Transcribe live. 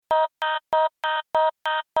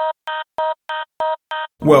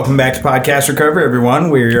Welcome back to Podcast Recovery,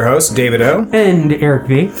 everyone. We're your hosts, David O. And Eric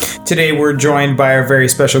V. Today we're joined by our very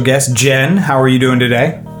special guest, Jen. How are you doing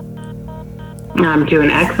today? I'm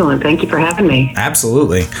doing excellent. Thank you for having me.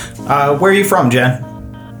 Absolutely. Where are you from, Jen?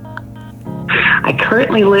 I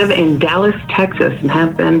currently live in Dallas, Texas, and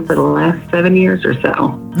have been for the last 7 years or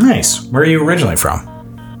so. Nice. Where are you originally from?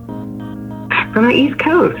 From the East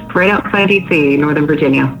Coast, right outside D.C., Northern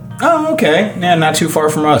Virginia. Oh, okay. Yeah, not too far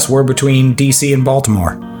from us. We're between D.C. and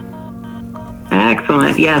Baltimore.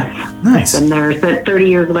 Excellent, yes. Nice. Been there, spent 30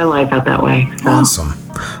 years of my life out that way. So.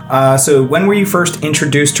 Awesome. So when were you first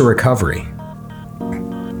introduced to recovery?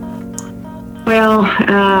 Well,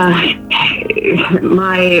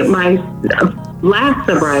 my last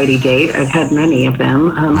sobriety date, I've had many of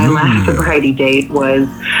them. My last sobriety date was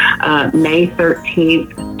May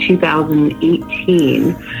 13th,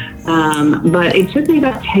 2018. But it took me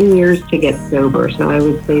about 10 years to get sober. So I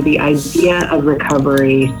would say the idea of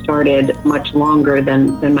recovery started much longer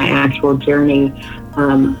than my actual journey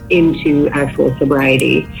into actual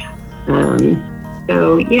sobriety.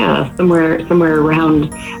 So yeah, somewhere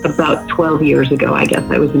around about 12 years ago, I guess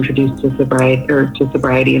I was introduced to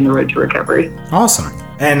sobriety and the road to recovery. Awesome.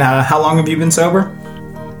 And how long have you been sober?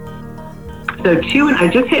 So I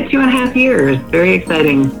just hit 2.5 years. Very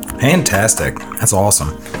exciting. Fantastic. That's awesome.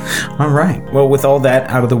 All right. Well, with all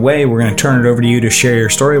that out of the way, we're going to turn it over to you to share your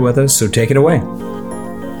story with us. So take it away.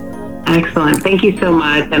 Excellent. Thank you so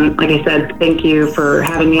much. And like I said, thank you for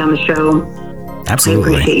having me on the show.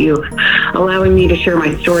 Absolutely. I appreciate you allowing me to share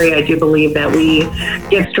my story. I do believe that we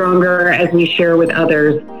get stronger as we share with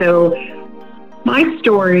others. So my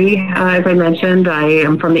story, as I mentioned, I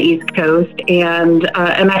am from the East Coast, and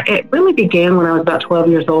it really began when I was about 12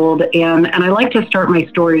 years old. And I like to start my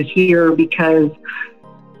stories here because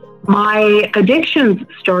my addictions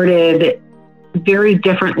started very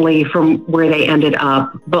differently from where they ended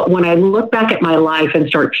up. But when I look back at my life and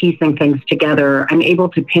start piecing things together, I'm able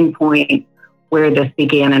to pinpoint where this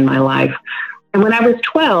began in my life. And when I was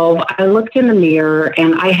 12, I looked in the mirror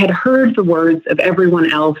and I had heard the words of everyone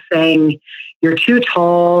else saying, "You're too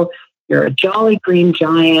tall, you're a jolly green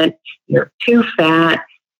giant, you're too fat."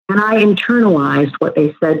 And I internalized what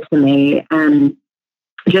they said to me. And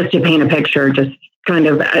just to paint a picture, just kind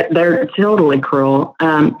of, they're totally cruel.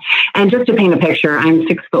 And just to paint a picture, I'm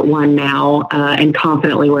 6'1" now and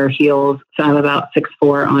confidently wear heels. So I'm about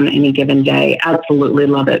 6'4" on any given day. Absolutely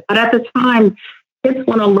love it. But at the time, kids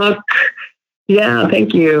want to look, yeah,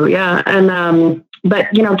 thank you. Yeah. And,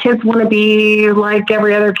 but, kids want to be like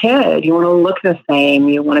every other kid. You want to look the same.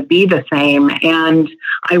 You want to be the same. And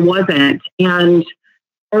I wasn't. And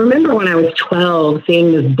I remember when I was 12,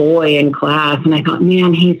 seeing this boy in class, and I thought,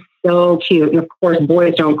 man, he's so cute. And of course,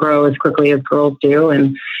 boys don't grow as quickly as girls do.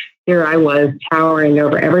 And here I was towering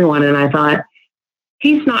over everyone. And I thought,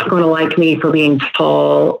 he's not going to like me for being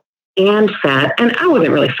tall and fat. And I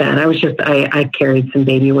wasn't really fat. I was just, I carried some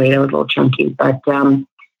baby weight. I was a little chunky. But, and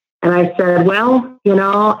I said, well,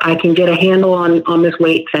 I can get a handle on this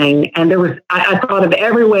weight thing. And I thought of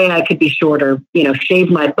every way I could be shorter,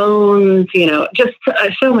 shave my bones, just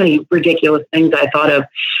so many ridiculous things I thought of.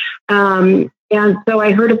 And so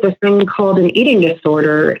I heard of this thing called an eating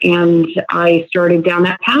disorder, and I started down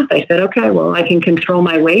that path. I said, okay, well, I can control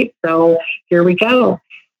my weight, so here we go.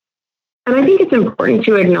 And I think it's important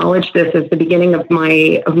to acknowledge this as the beginning of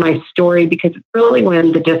my story, because it's really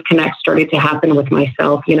when the disconnect started to happen with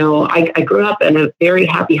myself. I grew up in a very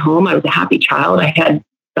happy home. I was a happy child. I had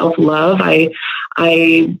self-love. I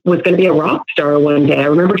was going to be a rock star one day. I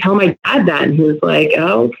remember telling my dad that, and he was like,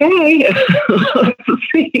 okay, let's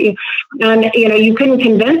see. And, you couldn't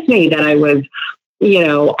convince me that I was,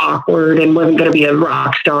 awkward and wasn't going to be a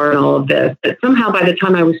rock star and all of this. But somehow by the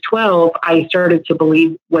time I was 12, I started to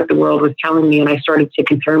believe what the world was telling me, and I started to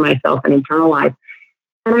compare myself and internalize.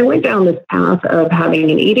 And I went down this path of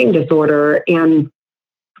having an eating disorder, and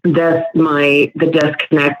the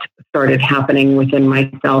disconnect started happening within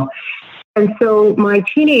myself. And so my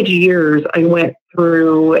teenage years I went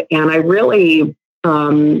through, and I really,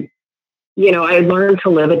 I learned to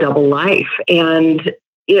live a double life. And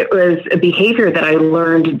it was a behavior that I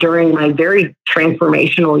learned during my very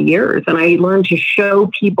transformational years. And I learned to show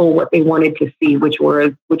people what they wanted to see, which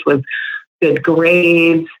was good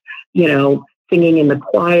grades, singing in the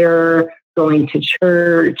choir, going to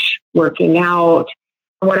church, working out.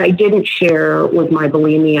 What I didn't share was my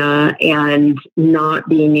bulimia and not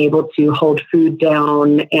being able to hold food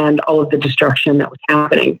down and all of the destruction that was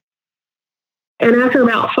happening. And after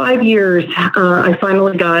about 5 years, I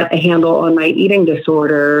finally got a handle on my eating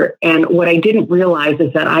disorder. And what I didn't realize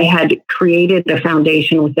is that I had created a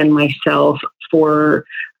foundation within myself for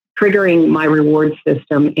triggering my reward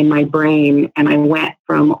system in my brain. And I went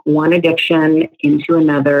from one addiction into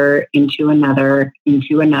another, into another,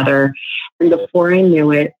 into another. And before I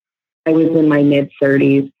knew it, I was in my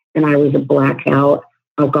mid-30s and I was a blackout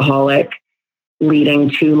alcoholic leading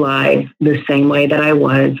 2 lives the same way that I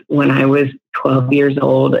was when I was 12 years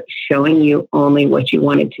old, showing you only what you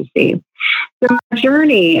wanted to see. So my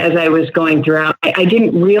journey, as I was going throughout, I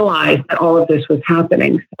didn't realize that all of this was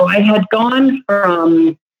happening. So I had gone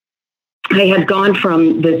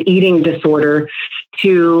from this eating disorder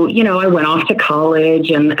to, I went off to college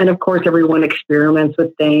and of course everyone experiments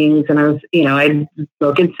with things. And I was, I'd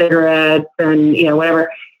smoking cigarettes and,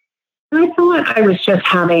 whatever. I thought I was just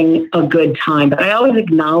having a good time, but I always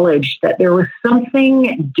acknowledged that there was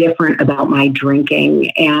something different about my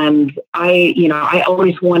drinking. And I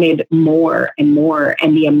always wanted more and more.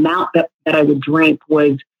 And the amount that I would drink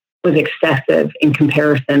was excessive in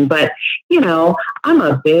comparison. But, I'm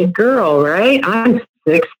a big girl, right? I'm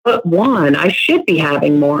 6'1". I should be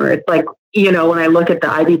having more. It's like, when I look at the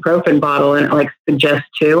ibuprofen bottle and it suggests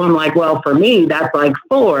 2, I'm like, well, for me, that's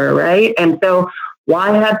 4, right? And so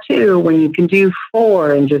why have 2 when you can do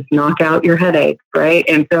 4 and just knock out your headache, right?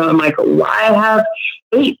 And so I'm like, why have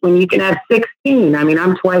 8 when you can have 16? I mean,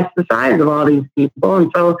 I'm twice the size of all these people.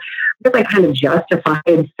 And so I guess I kind of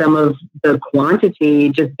justified some of the quantity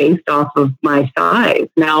just based off of my size.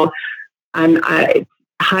 Now,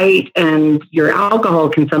 height and your alcohol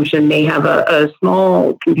consumption may have a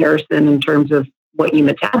small comparison in terms of what you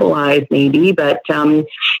metabolize, maybe, but I'm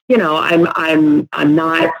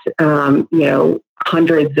not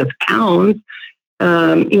hundreds of pounds.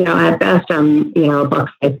 At best I'm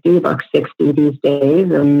 $1.50, $1.60 these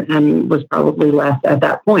days, and was probably less at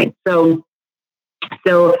that point. So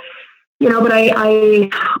but I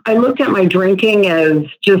looked at my drinking as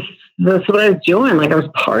just that's what I was doing. I was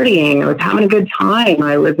partying, I was having a good time,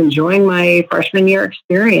 I was enjoying my freshman year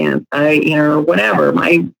experience, whatever,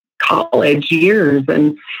 my college years.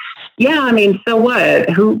 And so what?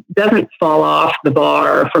 Who doesn't fall off the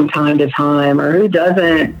bar from time to time, or who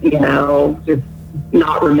doesn't, just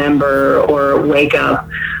not remember or wake up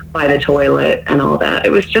by the toilet and all that?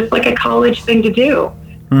 It was just a college thing to do.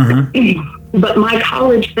 Mm-hmm. But my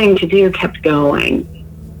college thing to do kept going.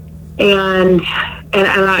 And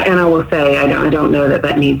I will say, I don't know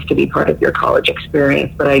that needs to be part of your college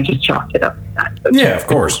experience, but I just chalked it up to that. So yeah, of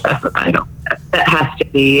course. That has to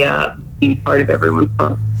be part of everyone's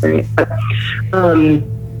college experience. But,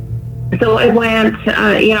 so I went,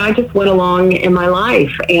 I just went along in my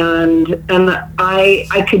life, and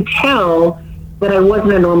I could tell that I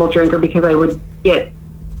wasn't a normal drinker because I would get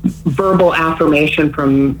verbal affirmation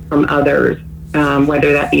from others.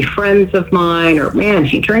 Whether that be friends of mine or, man,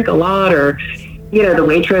 you drink a lot, or, the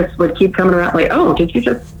waitress would keep coming around oh, did you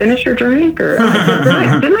just finish your drink? Or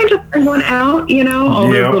didn't I just bring one out? All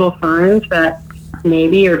those little signs that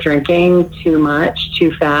maybe you're drinking too much,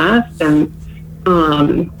 too fast. And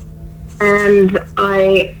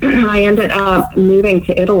I ended up moving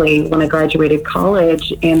to Italy when I graduated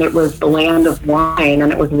college, and it was the land of wine,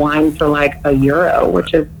 and it was wine for €1,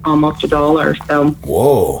 which is almost $1. So,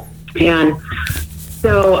 whoa. And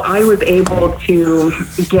so I was able to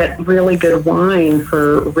get really good wine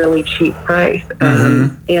for a really cheap price.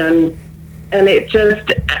 Mm-hmm. And it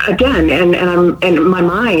just, again, and I'm in my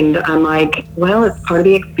mind, I'm like, well, it's part of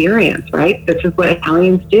the experience, right? This is what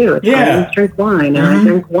Italians do. Italians drink wine, and I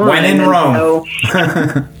drink wine. When in Rome. So,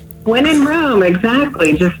 when in Rome,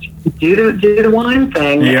 exactly. Just do the wine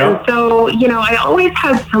thing. Yep. And so, I always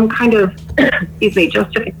had some kind of,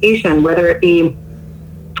 justification, whether it be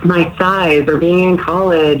my size or being in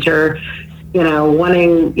college or,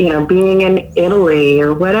 wanting, being in Italy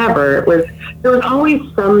or whatever. There was always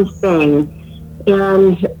something.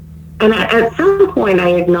 And at some point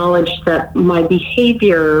I acknowledged that my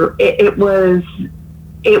behavior, it was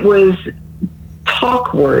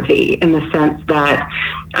talk worthy, in the sense that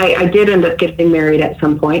I did end up getting married at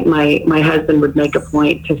some point. My husband would make a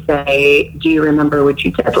point to say, do you remember what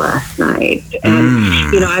you did last night?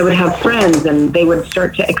 And, I would have friends and they would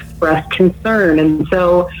start to express concern. And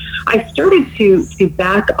so I started to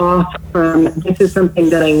back off from, this is something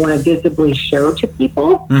that I want to visibly show to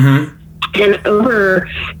people. Mm-hmm. And over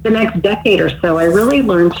the next decade or so, I really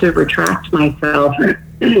learned to retract myself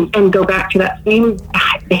and go back to that same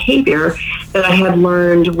behavior that I had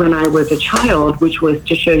learned when I was a child, which was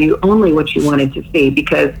to show you only what you wanted to see,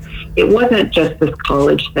 because it wasn't just this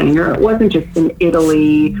college thing, or it wasn't just an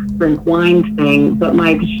Italy drink wine thing, but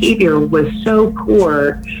my behavior was so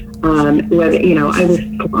poor. Whether, I was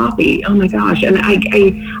sloppy. Oh my gosh. And I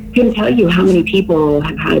can tell you how many people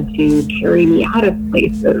have had to carry me out of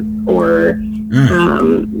places, or,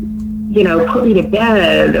 put me to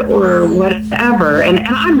bed or whatever. And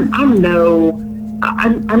I'm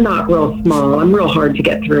not real small. I'm real hard to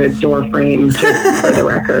get through a door frame, just for the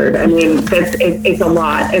record. I mean, it's a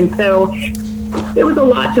lot. And so it was a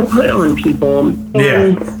lot to put on people.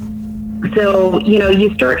 And so,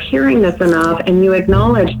 you start hearing this enough and you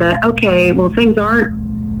acknowledge that, okay, well, things aren't,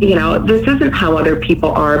 this isn't how other people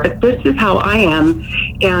are, but this is how I am.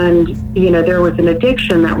 And, there was an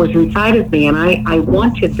addiction that was inside of me, and I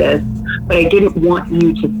wanted this, but I didn't want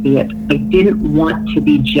you to see it. I didn't want to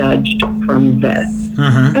be judged from this.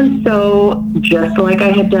 And so, just like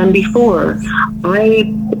I had done before,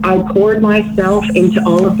 I poured myself into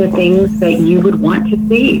all of the things that you would want to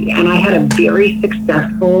see. And I had a very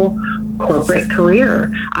successful corporate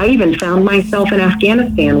career. I even found myself in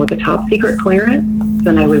Afghanistan with a top secret clearance.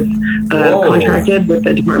 And I was contracted with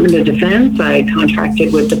the Department of Defense. I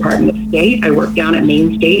contracted with Department of State. I worked down at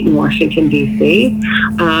Maine State in Washington, D.C.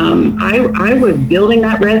 I was building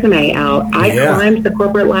that resume out. I climbed the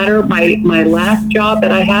corporate ladder. My last job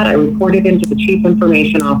that I had, I reported into the Chief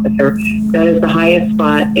Information Officer. That is the highest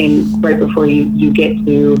spot right before you get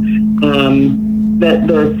to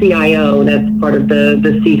the CIO. That's part of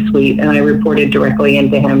the C-suite, and I reported directly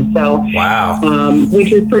into him. So,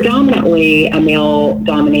 which is predominantly a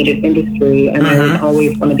male-dominated industry, and I was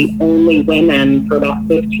always one of the only women for about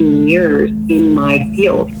 15 years in my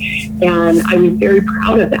field. And I was very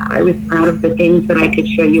proud of that. I was proud of the things that I could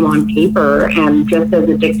show you on paper, and just as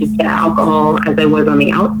addicted to alcohol as I was on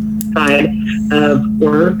the outside of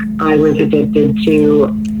work, I was addicted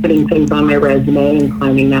to putting things on my resume and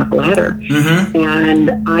climbing that ladder. And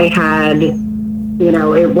I had, it's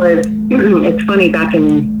funny, back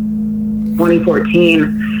in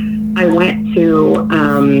 2014, I went to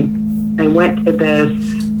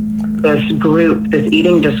this group, this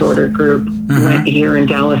eating disorder group here in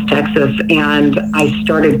Dallas, Texas, and I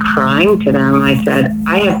started crying to them. I said,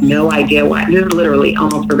 I have no idea why. This is literally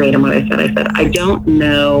almost verbatim what I said. I said, I don't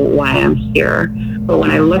know why I'm here, but when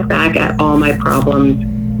I look back at all my problems,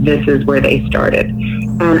 this is where they started.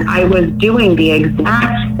 And I was doing the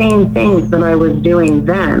exact same things that I was doing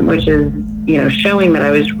then, which is, showing that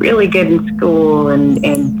I was really good in school and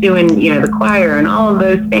doing, the choir and all of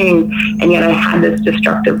those things. And yet I had this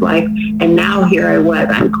destructive life. And now here I was,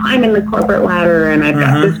 I'm climbing the corporate ladder, and I've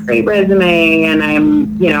got this great resume, and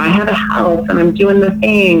I'm, I have a house, and I'm doing the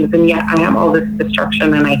things. And yet I have all this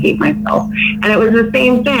destruction, and I hate myself. And it was the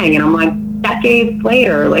same thing. And I'm like, decades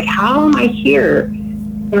later, like, how am I here?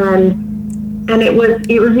 And it was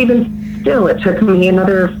even still, it took me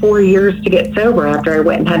another 4 years to get sober after I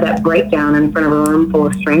went and had that breakdown in front of a room full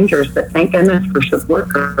of strangers. But thank goodness for support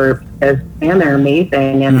groups, because man, they're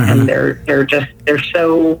amazing, and they're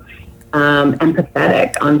so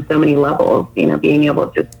empathetic on so many levels. Being able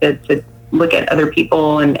to look at other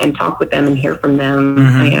people and talk with them and hear from them.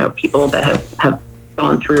 People that have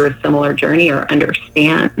gone through a similar journey or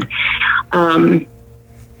understand. And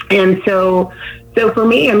so for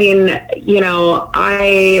me, I mean,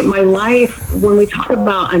 my life, when we talk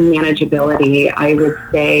about unmanageability, I would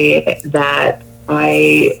say that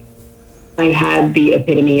I had the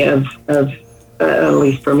epitome of at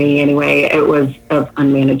least for me anyway, it was of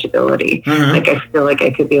unmanageability. Like, I feel like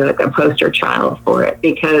I could be like a poster child for it,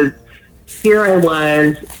 because here I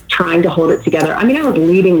was trying to hold it together. I mean, I was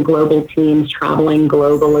leading global teams, traveling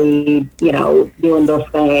globally, doing this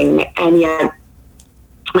thing, and yet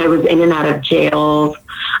I was in and out of jails.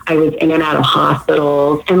 I was in and out of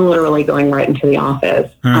hospitals, and literally going right into the office.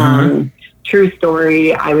 True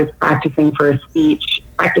story. I was practicing a speech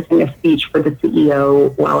for the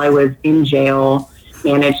CEO while I was in jail.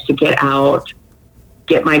 Managed to get out,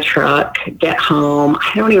 get my truck, get home.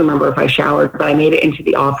 I don't even remember if I showered, but I made it into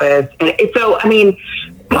the office. And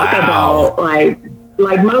talk about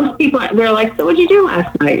like most people, they're like, so what'd you do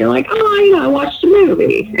last night? You're like, oh, I watched a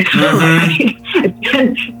movie.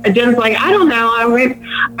 And Jen's like, I don't know. I went,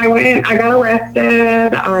 I got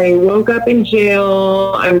arrested. I woke up in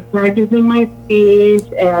jail. I was practicing my speech,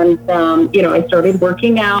 and, I started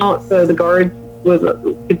working out. So the guards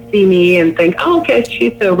could see me and think, oh, okay,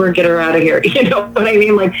 she's sober, get her out of here. You know what I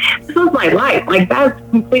mean? Like, this was my life. Like, that's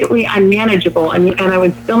completely unmanageable. And I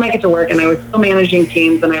would still make it to work, and I was still managing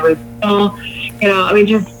teams, and I was still,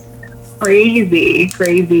 just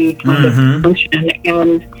crazy kind of function.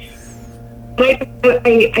 And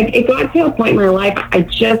it got to a point in my life, I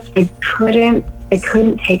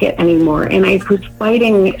couldn't take it anymore. And I was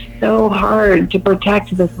fighting so hard to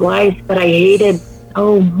protect this life that I hated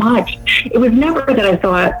so much. It was never that I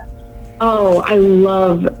thought, Oh, I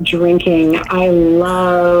love drinking. I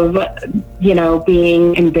love,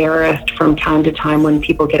 being embarrassed from time to time when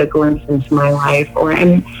people get a glimpse into my life.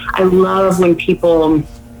 And I love when people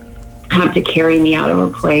have to carry me out of a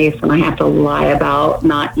place and I have to lie about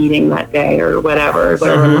not eating that day or whatever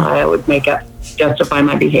lie I would make up to justify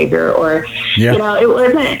my behavior. Or,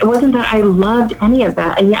 it wasn't that I loved any of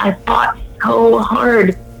that. And yet I fought so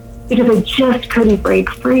hard because I just couldn't break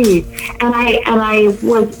free. And I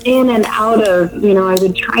was in and out of, I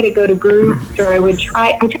would try to go to groups, or I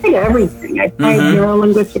tried everything. I tried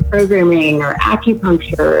neuro-linguistic programming or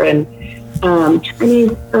acupuncture and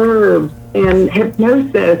Chinese herbs and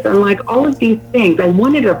hypnosis and like all of these things. I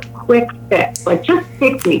wanted a quick fix, like just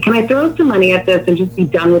fix me. Can I throw some money at this and just be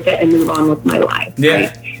done with it and move on with my life?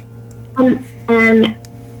 Yeah. Right? And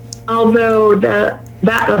although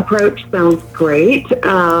that approach sounds great,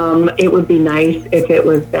 it would be nice if it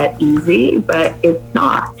was that easy, but it's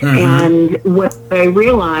not. And what I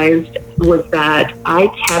realized was that I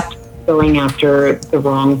kept going after the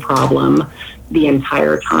wrong problem the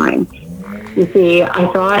entire time. You see,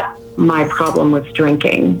 I thought my problem was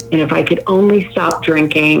drinking. And if I could only stop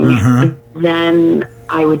drinking, then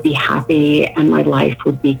I would be happy and my life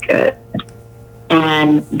would be good.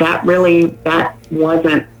 And that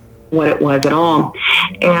wasn't what it was at all.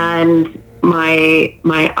 And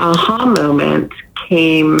my aha moment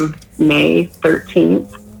came May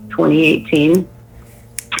 13th, 2018.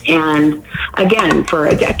 And again, for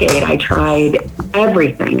a decade, I tried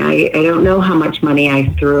everything. I don't know how much money I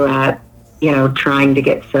threw at, trying to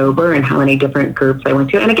get sober and how many different groups I went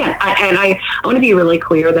to. And again, I want to be really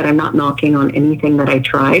clear that I'm not knocking on anything that I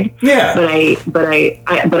tried. Yeah. But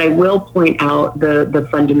I will point out the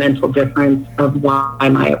fundamental difference of why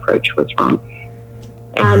my approach was wrong.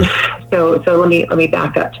 And so let me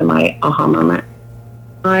back up to my aha moment.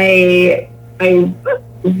 I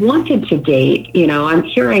wanted to date,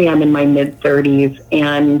 here I am in my mid-30s,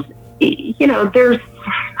 and,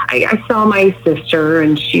 I saw my sister,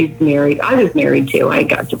 and she's married. I was married too. I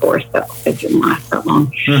got divorced, though. It didn't last that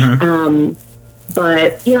long.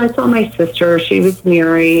 But, I saw my sister. She was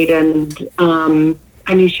married, and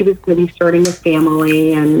I knew she was going to be starting a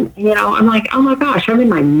family. And, I'm like, oh, my gosh, I'm in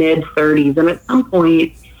my mid-30s. And at some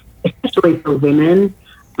point, especially for women,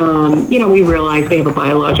 we realize we have a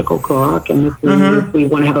biological clock, and if we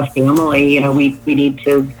want to have a family, we need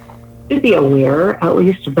to be aware at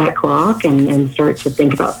least of that clock and start to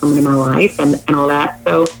think about someone in my life and all that.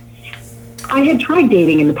 So I had tried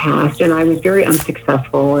dating in the past, and I was very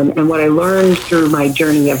unsuccessful. And what I learned through my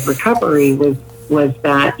journey of recovery was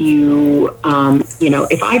that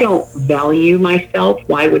if I don't value myself,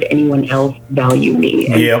 why would anyone else value me?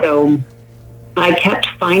 And so I kept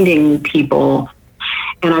finding people,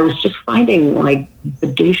 and I was just finding like the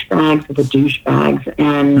douchebags of the douchebags.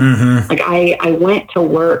 And like I went to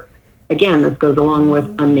work. Again, this goes along with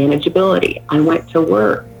unmanageability. I went to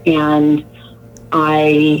work, and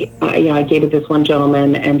I dated this one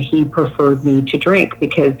gentleman, and he preferred me to drink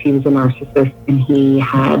because he was a narcissist and he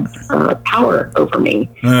had power over me.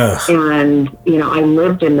 And, I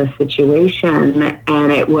lived in this situation,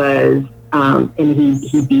 and it was, and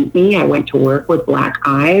he beat me. I went to work with black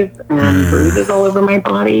eyes and bruises all over my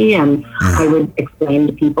body. And I would explain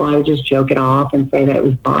to people, I would just joke it off and say that it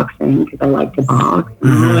was boxing because I like to box.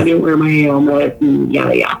 I didn't wear my helmet and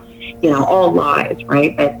all lies,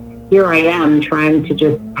 right? But here I am trying to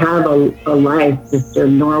just have a life, just a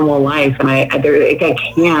normal life. And I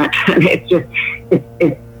can't.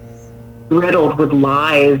 It's riddled with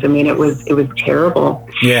lies. I mean, it was terrible.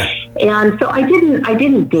 Yeah. And so I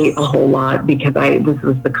didn't date a whole lot because this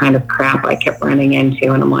was the kind of crap I kept running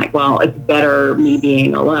into. And I'm like, well, it's better me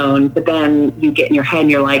being alone. But then you get in your head and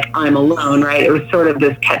you're like, I'm alone, right? It was sort of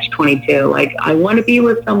this catch-22. Like, I want to be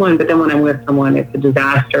with someone, but then when I'm with someone, it's a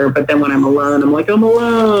disaster. But then when I'm alone, I'm like, I'm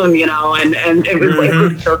alone, and it was like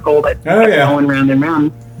a circle that kept going round and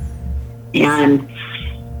round. And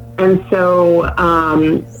so,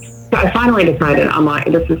 I finally decided, I'm like,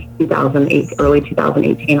 this is 2008, early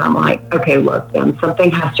 2018. I'm like, okay, look, something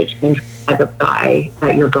has to change as a guy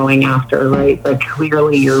that you're going after, right? Like,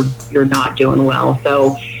 clearly you're not doing well.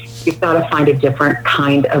 So you've got to find a different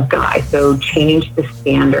kind of guy. So change the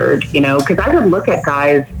standard, because I would look at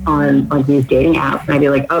guys on these dating apps and I'd be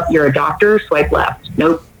like, oh, you're a doctor, swipe left.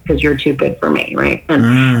 Nope, because you're too good for me, right?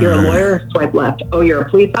 And you're a lawyer, swipe left. Oh, you're a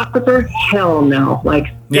police officer? Hell no. Like,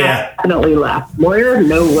 definitely left. Lawyer?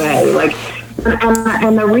 No way. Like,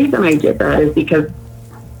 and the reason I did that is because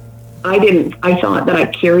I thought that I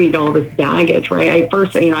carried all this baggage, right? I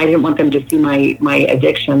didn't want them to see my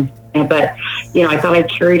addictions, but, I thought I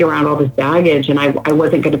carried around all this baggage, and I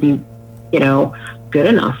wasn't going to be, good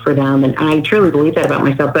enough for them. And I truly believe that about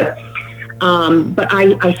myself. But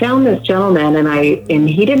I found this gentleman, and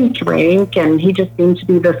he didn't drink, and he just seemed to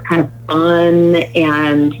be this kind of fun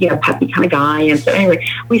and, peppy kind of guy. And so anyway,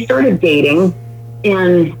 we started dating,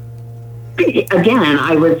 and again,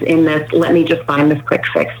 I was in this, let me just find this quick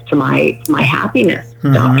fix to my happiness,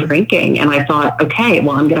 stop drinking. And I thought, okay,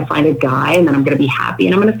 well, I'm going to find a guy, and then I'm going to be happy,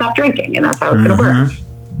 and I'm going to stop drinking. And that's how it's going to work.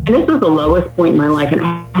 And this was the lowest point in my life, and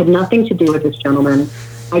it had nothing to do with this gentleman.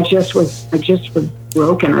 I just was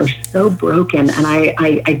broken. I was so broken, and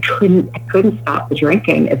I couldn't stop the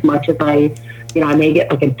drinking as much as I may get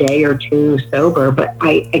like a day or two sober, but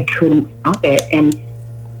I couldn't stop it. And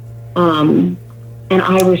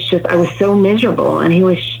I was so miserable, and he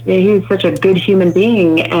was such a good human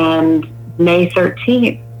being. And May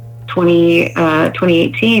 13th,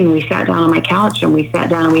 2018, we sat down on my couch, and we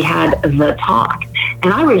had the talk.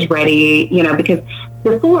 And I was ready, because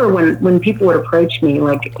before, when people would approach me,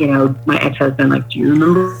 like, my ex-husband, like, do you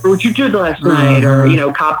remember what you did last night? Or,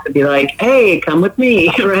 cops would be like, hey, come with me,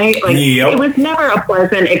 right? Like, It was never a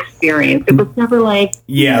pleasant experience. It was never like...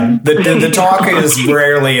 Yeah, the talk is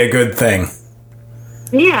rarely a good thing.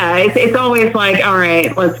 Yeah, it's always like, all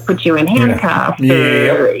right, let's put you in handcuffs.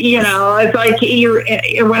 Or, it's like you're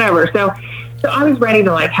whatever. So I was ready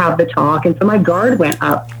to like have the talk. And so my guard went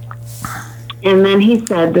up. And then he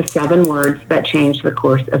said the 7 words that changed the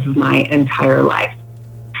course of my entire life.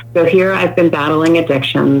 So here I've been battling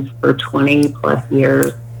addictions for 20 plus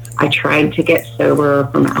years. I tried to get sober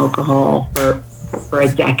from alcohol for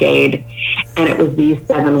a decade. And it was these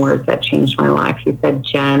 7 words that changed my life. He said,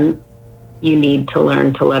 Jen, you need to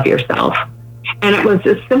learn to love yourself. And it was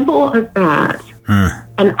as simple as that.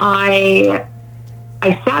 And I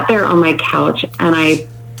sat there on my couch, and I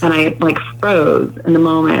like froze in the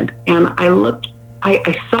moment. And I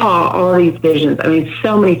saw all these visions. I mean,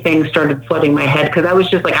 so many things started flooding my head, because I was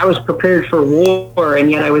just like, I was prepared for war, and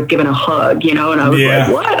yet I was given a hug, and I was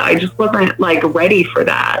like, what? I just wasn't like ready for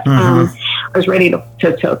that. I was ready to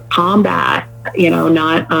combat,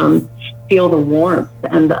 not feel the warmth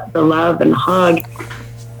and the love and the hug.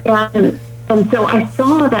 And so I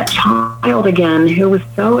saw that child again, who was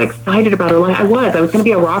so excited about her life. I was going to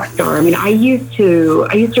be a rock star. I mean, I used to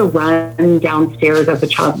run downstairs as a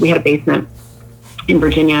child. We had a basement in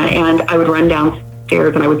Virginia, and I would run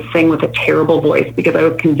downstairs and I would sing with a terrible voice, because I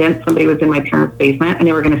was convinced somebody was in my parents' basement and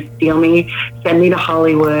they were going to steal me, send me to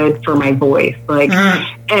Hollywood for my voice. Like,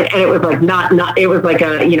 and it was like not. It was like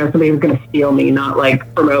somebody was going to steal me, not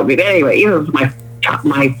like promote me. But anyway, it was my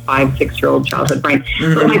 5-6-year-old childhood brain.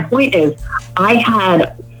 But my point is, I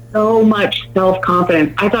had so much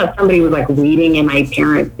self-confidence. I thought somebody was like waiting in my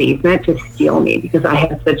parents' basement to steal me, because I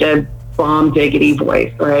had such a bomb diggity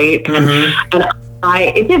voice, right? And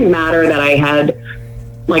it didn't matter that I had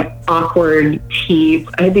like awkward teeth.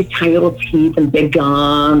 I had these tiny little teeth and big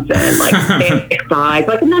gums and like thick thighs.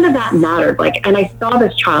 Like, none of that mattered. Like, and I saw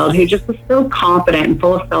this child who just was so confident and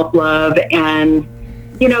full of self-love, and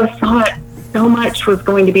thought so much was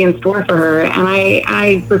going to be in store for her. And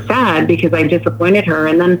I was sad because I disappointed her.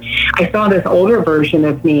 And then I saw this older version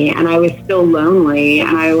of me, and I was still lonely,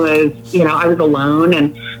 and I was alone,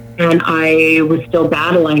 and I was still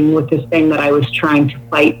battling with this thing that I was trying to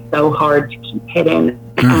fight so hard to keep hidden.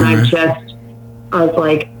 And I was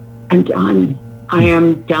like, I'm done. I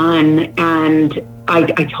am done. And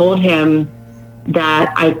I told him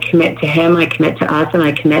that I commit to him, I commit to us, and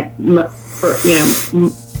I commit first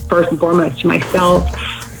and foremost to myself,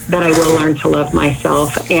 that I will learn to love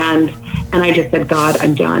myself. And I just said, God,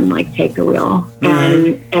 I'm done. Like, take the wheel.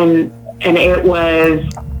 And it was,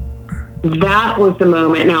 that was the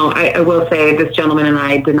moment. Now, I will say, this gentleman and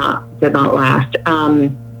I did not last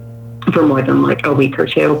for more than like a week or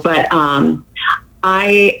two. But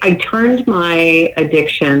I turned my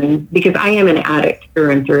addiction, because I am an addict through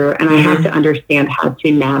and through, and I have to understand how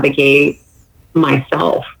to navigate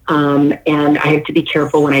myself. And I have to be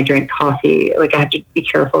careful when I drink coffee. Like, I have to be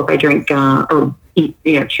careful if I drink gum or eat,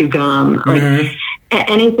 chew gum. Like,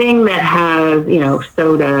 anything that has,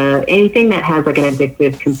 soda, anything that has like an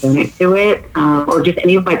addictive component to it, or just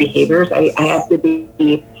any of my behaviors, I have to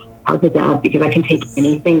be positive, because I can take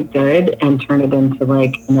anything good and turn it into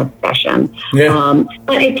like an obsession.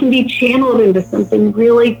 But it can be channeled into something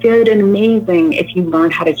really good and amazing if you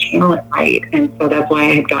learn how to channel it right. And so that's why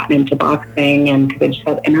I had gotten into boxing, and because I just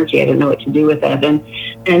had energy, I didn't know what to do with it.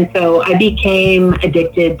 And so I became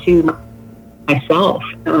addicted to myself.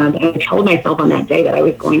 I told myself on that day that I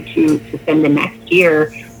was going to spend the next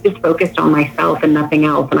year just focused on myself and nothing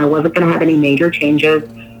else. And I wasn't going to have any major changes.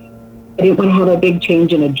 I didn't want to have a big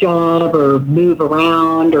change in a job or move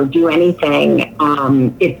around or do anything.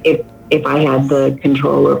 if I had the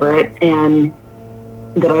control over it, and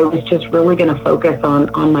that I was just really going to focus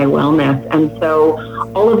on my wellness. And so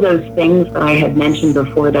all of those things that I had mentioned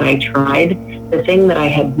before that I tried, the thing that I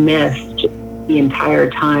had missed the entire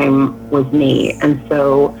time was me. And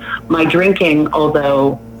so my drinking,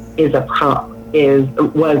 although was a problem,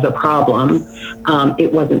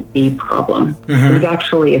 it wasn't the problem. It was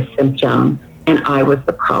actually a symptom, and I was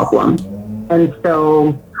the problem. And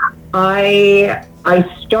so I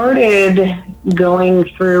started going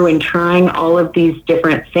through and trying all of these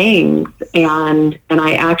different things, and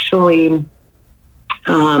I actually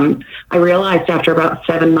I realized after about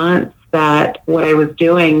 7 months that what I was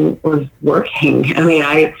doing was working. I mean,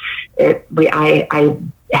 I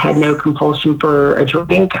had no compulsion for a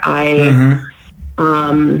drink. I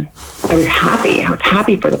was happy. I was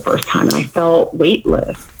happy for the first time, and I felt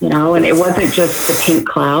weightless, and it wasn't just the pink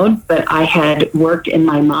cloud, but I had worked in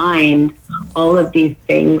my mind all of these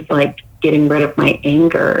things, like getting rid of my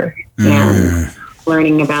anger and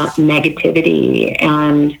learning about negativity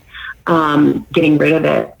and getting rid of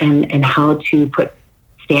it, and how to put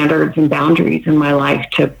standards and boundaries in my life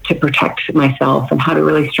to protect myself, and how to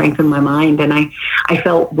really strengthen my mind. And I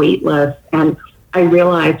felt weightless, and I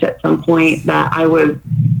realized at some point that I was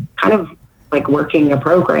kind of like working a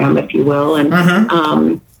program, if you will.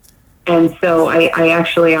 And so I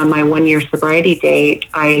actually, on my 1 year sobriety date,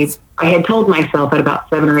 I had told myself at about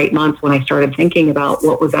 7 or 8 months, when I started thinking about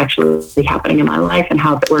what was actually happening in my life and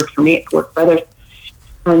how it worked for me, it worked for others.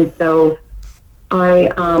 And so I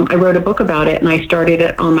wrote a book about it, and I started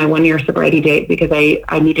it on my 1 year sobriety date because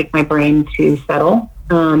I needed my brain to settle,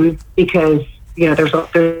 because there's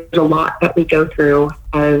a lot that we go through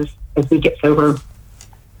as we get sober,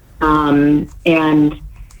 and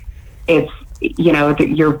it's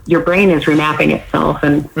your brain is remapping itself,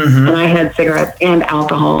 and I had cigarettes and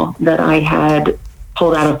alcohol that I had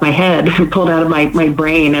pulled out of my head, pulled out of my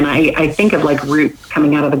brain, and I think of like roots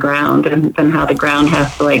coming out of the ground, and how the ground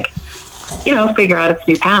has to figure out its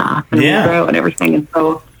new path and grow and everything. And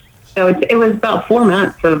so it was about 4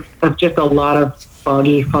 months of just a lot of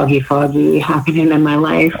foggy happening in my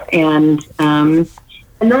life. And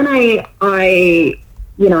then I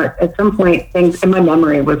at some point things, and my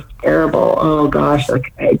memory was terrible. Oh gosh,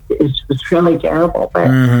 it was really terrible. But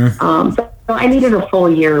so I needed a full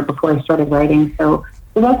year before I started writing. So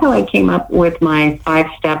that's how I came up with my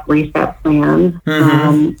 5-step reset plan.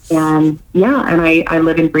 And I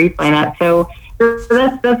live and breathe by that. So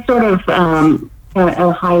that's sort of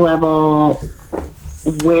a high level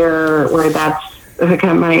where that's kind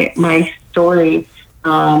of my story.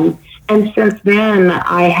 And since then,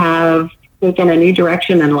 I have taken a new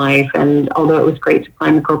direction in life. And although it was great to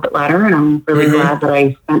climb the corporate ladder, and I'm really glad that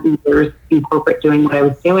I spent years in corporate doing what I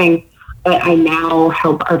was doing, but I now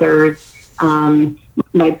help others.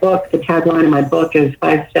 My book, the tagline of my book is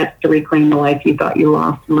 5 Steps to Reclaim the Life You Thought You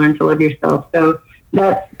Lost and Learn to Live Yourself. So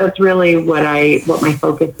that's really what my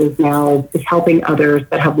focus is now, is helping others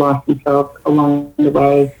that have lost themselves along the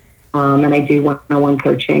way. And I do one-on-one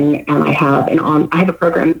coaching, and I have a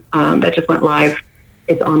program that just went live.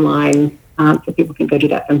 It's online, so people can go do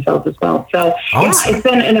that themselves as well. So awesome. It's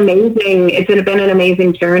been an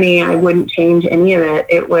amazing journey. I wouldn't change any of it.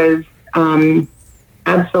 It was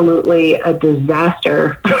absolutely a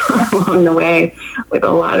disaster along the way, with a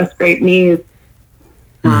lot of scraped knees.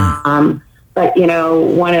 But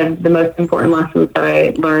one of the most important lessons that I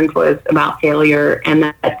learned was about failure, and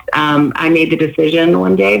that I made the decision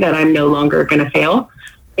one day that I'm no longer going to fail,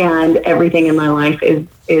 and everything in my life is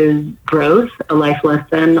growth, a life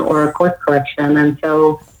lesson, or a course correction. And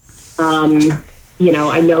so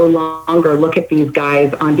I no longer look at these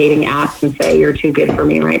guys on dating apps and say, you're too good for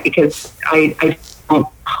me, right? Because I don't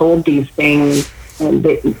hold these things, and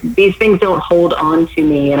these things don't hold on to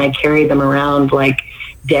me, and I carry them around like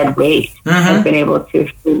dead weight. I've been able to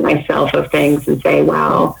free myself of things and say,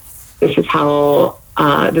 wow, this is how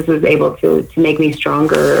this was able to make me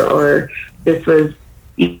stronger, or this was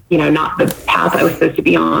not the path I was supposed to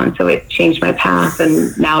be on. So it changed my path,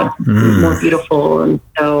 and now it's more beautiful. And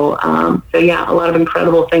so, a lot of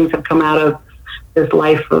incredible things have come out of this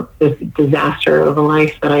life, of this disaster of a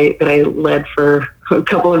life that I led for a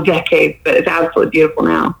couple of decades, but it's absolutely beautiful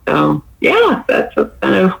now. So that's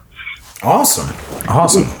kind of awesome.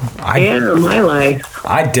 My life.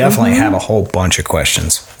 I definitely have a whole bunch of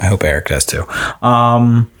questions. I hope Eric does too.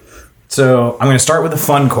 So I'm going to start with a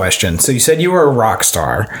fun question. So you said you were a rock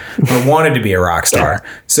star, or wanted to be a rock star.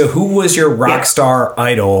 So who was your rock star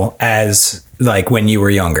idol as when you were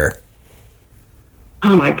younger?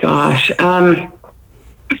 Oh my gosh.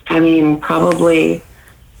 Probably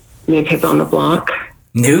New Kids on the Block.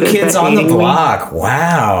 New Kids on the Block.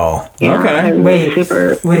 Wow. Yeah, Okay. I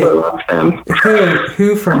super love them.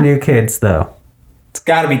 Who from New Kids though? It's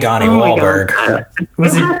got to be Donnie Oh my Wahlberg. God. It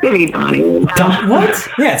has to be Donnie. What?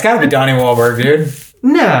 Yeah, it's got to be Donnie Wahlberg, dude.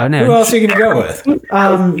 No. Who else are you going to go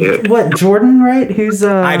with? What? Jordan, right? Who's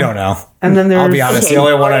I don't know. And then there's. I'll be honest. The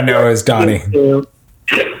only one I know is Donnie.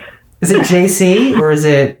 Is it JC or is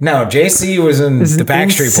it? No, JC was in the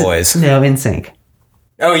Backstreet Boys. No, NSYNC.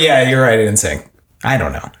 Oh yeah, you're right. NSYNC. I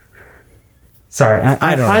don't know. Sorry,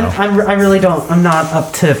 I don't know. I really don't. I'm not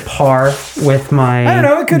up to par with my. I don't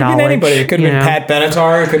know. It could have been knowledge, anybody. It could have been Pat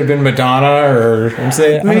Benatar. It could have been Madonna, or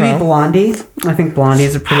maybe Blondie. I think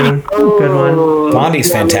Blondie's a pretty good one. Blondie's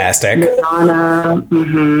fantastic. Madonna.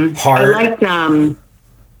 Mm-hmm. Heart. I liked Heart.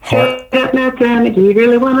 Straight Up Nothing. Do you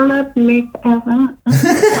really want to love me forever?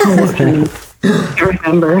 I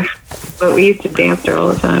remember, but we used to dance there all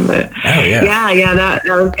the time. But that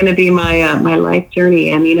was going to be my my life journey.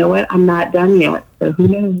 And you know what? I'm not done yet. So who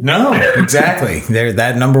knows? No, exactly. There,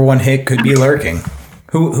 that number one hit could be lurking.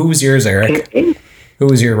 Who was yours, Eric? Who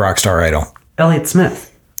was your rock star idol? Elliott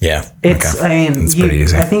Smith. Yeah, it's. okay. I mean, it's pretty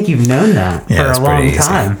easy. I think you've known that for a long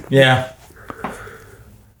time. Yeah.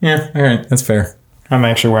 Yeah. All right, that's fair. I'm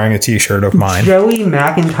actually wearing a T-shirt of mine. Joey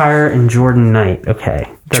McIntyre and Jordan Knight. Okay.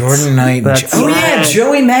 Jordan Knight.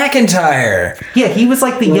 Joey McIntyre. Yeah, he was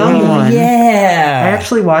like the young one. Yeah. I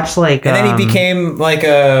actually watched like... And then he became like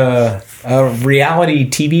a reality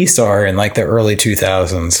TV star in like the early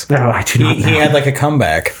 2000s. No, I do not know. He had like a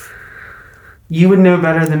comeback. You would know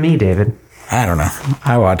better than me, David. I don't know.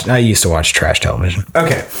 I used to watch trash television.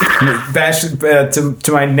 Okay. Back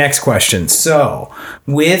to my next question. So,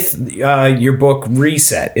 with your book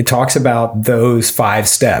Reset, it talks about those 5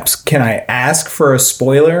 steps. Can I ask for a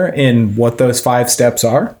spoiler in what those 5 steps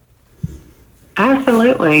are?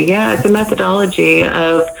 Absolutely. Yeah, it's a methodology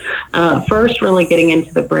of first really getting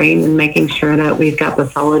into the brain and making sure that we've got the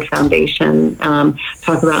solid foundation.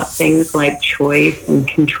 Talk about things like choice and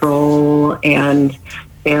control and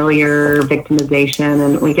failure, victimization,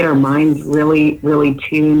 and we get our minds really, really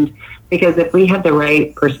tuned, because if we have the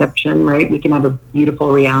right perception, right, we can have a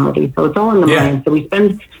beautiful reality. So it's all in the mind. So we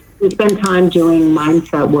spend time doing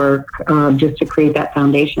mindset work just to create that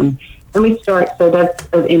foundation. And we start, so that's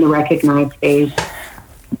in the recognize phase.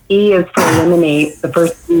 E is for eliminate. The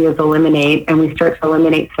first E is eliminate, and we start to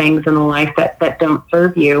eliminate things in the life that don't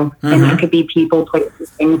serve you. Mm-hmm. And that could be people,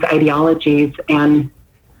 places, things, ideologies, and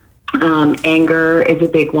anger is a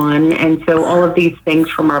big one. And so all of these things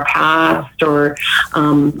from our past, or,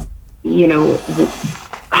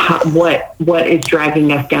 what is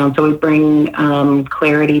dragging us down. So we bring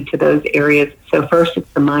clarity to those areas. So first it's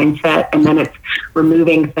the mindset, and then it's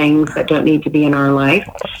removing things that don't need to be in our life.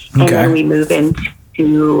 And then we move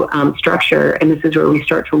into structure. And this is where we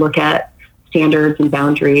start to look at standards and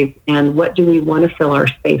boundaries, and what do we want to fill our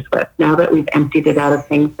space with now that we've emptied it out of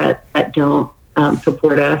things that don't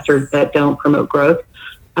support us or that don't promote growth.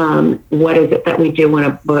 What is it that we do want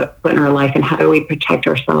to put in our life, and how do we protect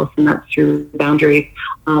ourselves? And that's through boundaries,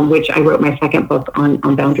 which I wrote my second book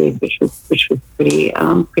on boundaries, which was pretty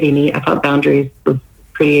neat. I thought boundaries was a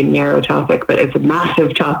pretty narrow topic, but it's a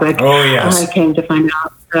massive topic. Oh yes. I came to find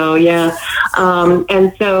out. So yeah. So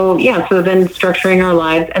then structuring our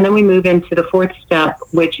lives, and then we move into the 4th step,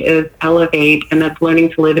 which is elevate, and that's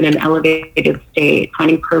learning to live in an elevated state,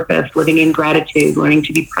 finding purpose, living in gratitude, learning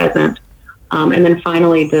to be present. And then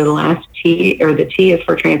finally, the last T, or the T, is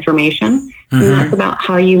for transformation. Mm-hmm. And that's about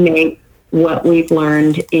how you make what we've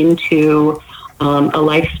learned into a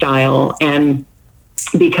lifestyle. And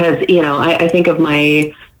because, I think of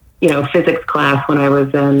my, physics class when I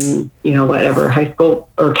was in, high school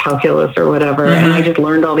or calculus or whatever. Mm-hmm. And I just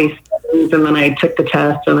learned all these things, and then I took the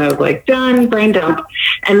test and I was like, done, brain dump.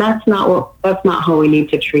 And that's not how we need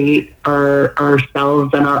to treat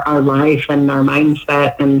ourselves and our life and our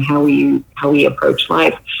mindset and how we approach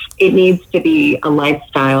life. It needs to be a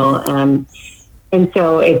lifestyle. And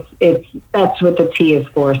so that's what the T is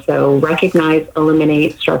for. So recognize,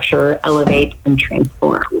 eliminate, structure, elevate, and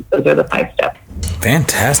transform. Those are the 5 steps.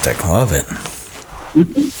 Fantastic. Love it.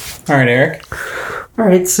 Mm-hmm. All right, Eric. All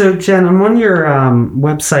right. So, Jen, I'm on your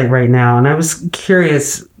website right now, and I was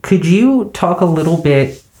curious, could you talk a little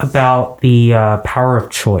bit about the power of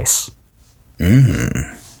choice?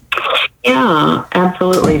 Mm-hmm. Yeah,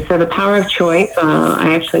 absolutely. So the power of choice,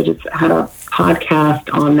 I actually just had a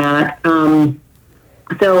podcast on that.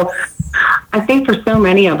 So I think for so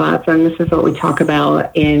many of us, and this is what we talk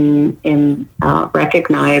about in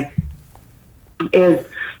Recognize, is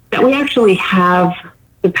that we actually have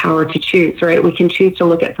the power to choose, right? We can choose to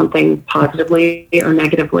look at something positively or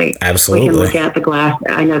negatively. Absolutely. We can look at the glass.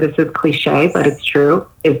 I know this is cliche, but it's true.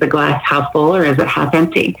 Is the glass half full or is it half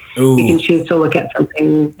empty? Ooh. We can choose to look at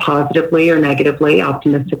something positively or negatively,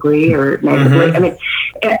 optimistically or negatively. I mean,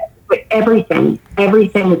 everything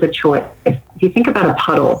is a choice. If you think about a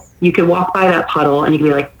puddle, you could walk by that puddle and you could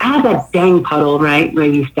be like, that dang puddle, right? Where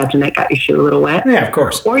you stepped in it, got your shoe a little wet. Yeah, of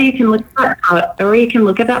course. Or you can look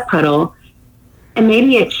at that puddle and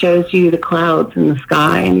maybe it shows you the clouds in the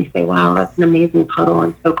sky and you say, wow, that's an amazing puddle.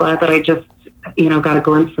 I'm so glad that I just, got a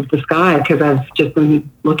glimpse of the sky because I've just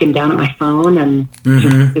been looking down at my phone and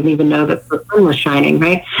didn't even know that the sun was shining,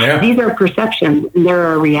 right? Yeah. These are perceptions and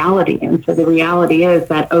they're a reality. And so the reality is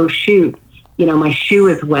that, oh, shoot, my shoe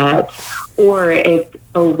is wet, or it's,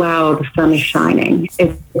 oh, wow, the sun is shining.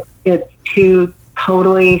 It's two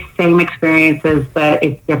totally same experiences, but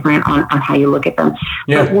it's different on how you look at them.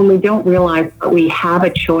 Yeah. But when we don't realize that we have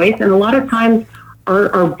a choice, and a lot of times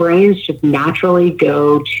our brains just naturally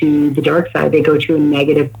go to the dark side. They go to a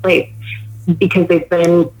negative place because they've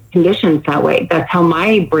been conditioned that way. That's how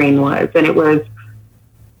my brain was. And it was,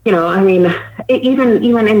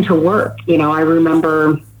 even into work, I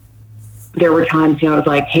remember there were times, I was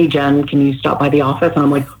like, hey, Jen, can you stop by the office? And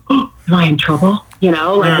I'm like, oh, am I in trouble?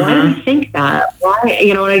 Why do you think that? Why,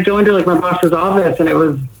 when I go into my boss's office and it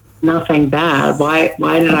was nothing bad, why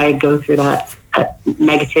did I go through that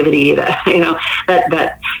negativity,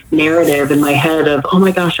 that narrative in my head of, oh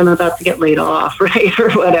my gosh, I'm about to get laid off, right? Or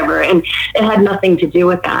whatever. And it had nothing to do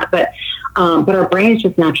with that. But our brains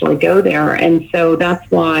just naturally go there. And so that's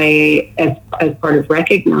why as part of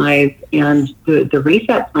Recognize and the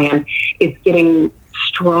reset plan, it's getting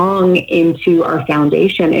strong into our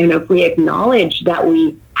foundation. And if we acknowledge that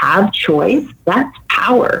we have choice, that's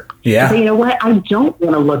power. Yeah. So, you know what? I don't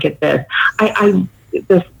want to look at this.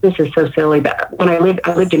 This is so silly, but when I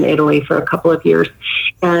lived in Italy for a couple of years,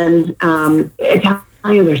 and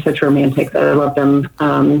Italians are such romantics. I love them.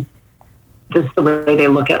 Just the way they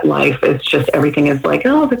look at life is just everything is like,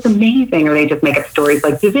 oh, that's amazing, or they just make up stories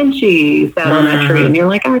like Da Vinci sat on that tree, and you're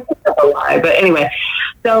like, oh, I think that's a lie. But anyway,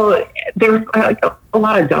 so there's a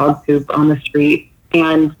lot of dog poop on the street,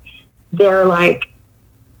 and they're like,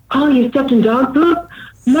 oh, you stepped in dog poop?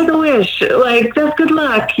 Make a wish, like that's good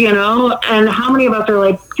luck, and how many of us are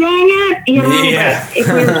like, dang it, Yeah. If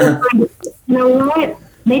we're just like, you know what,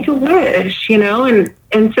 make a wish,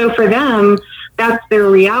 and so for them, that's their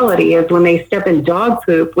reality is when they step in dog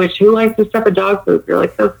poop, which who likes to step in dog poop? You're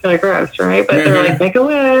like, that's kind of gross, right? But they're like, make a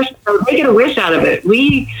wish. So they get a wish out of it.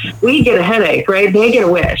 We get a headache, right? They get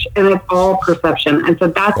a wish, and it's all perception. And so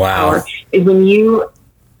that's power, is when you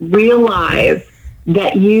realize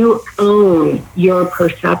that you own your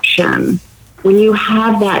perception, when you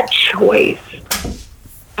have that choice,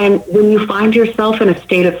 and when you find yourself in a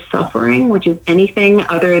state of suffering, which is anything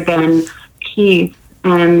other than peace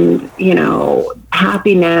and,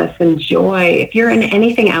 happiness and joy, if you're in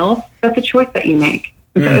anything else, that's a choice that you make.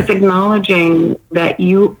 So it's acknowledging that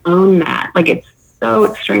you own that. Like, it's so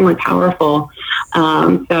extremely powerful.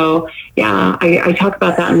 So yeah, I talk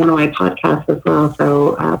about that in one of my podcasts as well.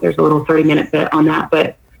 So there's a little 30-minute bit on that,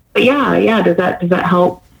 but yeah. Does that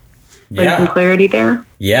help bring some clarity there?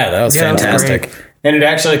 Yeah, that was fantastic. And it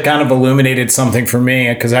actually kind of illuminated something for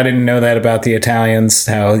me, because I didn't know that about the Italians,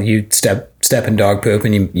 how you step in dog poop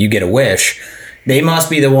and you get a wish. They must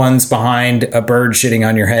be the ones behind a bird shitting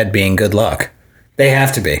on your head being good luck. They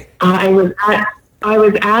have to be. I was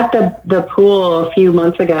at the pool a few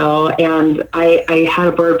months ago, and I had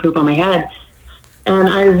a bird poop on my head.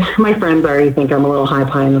 And my friends already think I'm a little high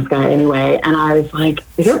pie in the sky anyway. And I was like,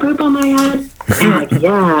 is there poop on my head? And they're like,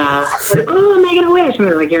 yeah. I said, oh, I'm making a wish. And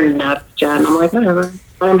they're like, you're nuts, Jen. I'm like, whatever.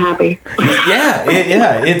 But I'm happy.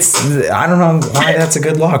 It's, I don't know why that's a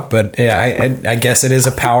good luck, but yeah, I guess it is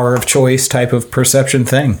a power of choice type of perception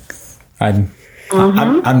thing. I'm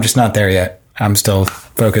just not there yet. I'm still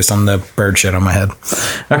focused on the bird shit on my head.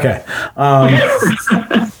 Okay.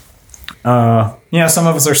 Some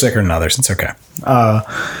of us are sicker than others. It's okay.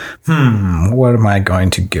 What am I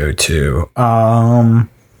going to go to? All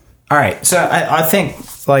right. So I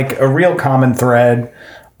think like a real common thread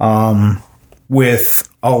with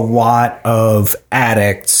a lot of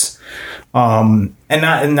addicts, and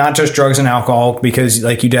not just drugs and alcohol, because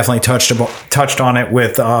like you definitely touched on it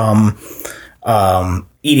with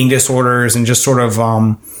eating disorders and just sort of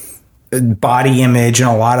body image and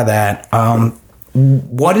a lot of that.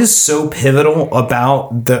 What is so pivotal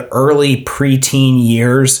about the early preteen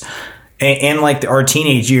years and like our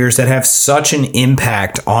teenage years that have such an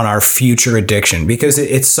impact on our future addiction, because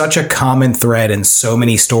it's such a common thread in so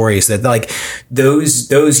many stories that like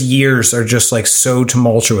those years are just like so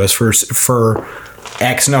tumultuous for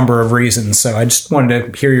X number of reasons. So I just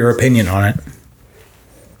wanted to hear your opinion on it.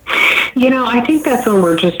 I think that's when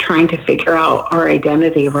we're just trying to figure out our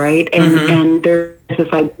identity, right? And there's this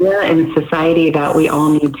idea in society that we all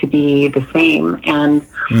need to be the same. And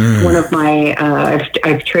one of my,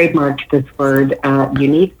 I've trademarked this word,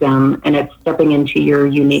 uniquedom, and it's stepping into your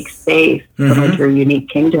unique space, like your unique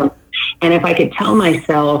kingdom. And if I could tell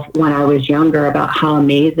myself when I was younger about how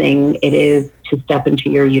amazing it is to step into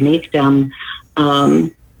your uniquedom,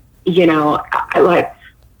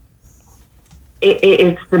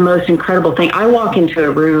 it's the most incredible thing. I walk into a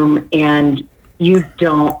room and it's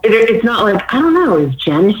not like, I don't know, is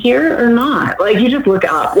Jen here or not? Like, you just look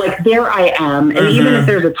up, like, there I am. And even if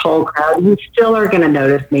there's a tall crowd, you still are going to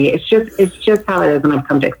notice me. It's just how it is. And I've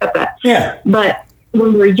come to accept that. Yeah. But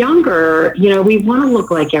when we're younger, we want to look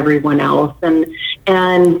like everyone else. And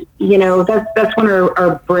that's when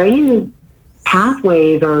our brain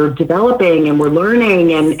pathways are developing and we're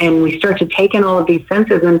learning and we start to take in all of these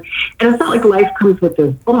senses and it's not like life comes with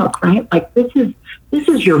this book, right? Like this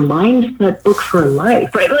is your mindset book for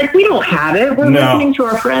life, right? Like we don't have it. We're listening to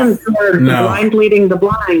our friends who are blind leading the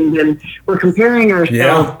blind and we're comparing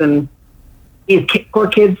ourselves and these poor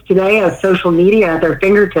kids today have social media at their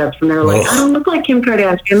fingertips and they're like, I don't look like Kim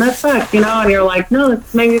Kardashian, that sucks, and you're like, no,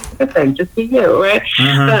 maybe it's a good thing, just be you, right?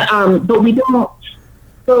 But we don't.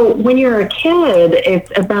 So when you're a kid,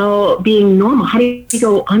 it's about being normal. How do you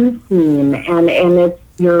go unseen? And it's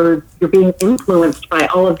you're being influenced by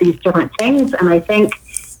all of these different things. And I think,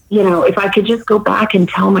 if I could just go back and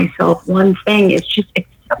tell myself one thing, it's just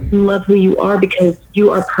accept and love who you are because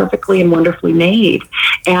you are perfectly and wonderfully made.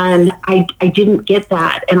 And I didn't get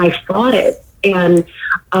that, and I fought it. And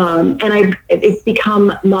it's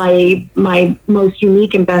become my most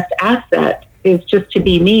unique and best asset is just to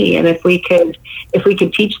be me. And if we could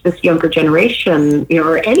teach this younger generation,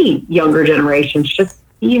 or any younger generations, just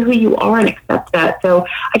be who you are and accept that. So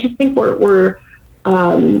I just think we're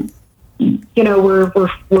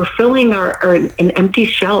filling an empty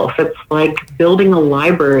shelf. It's like building a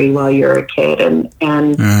library while you're a kid,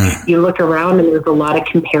 and you look around and there's a lot of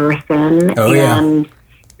comparison and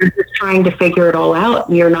you're just trying to figure it all out.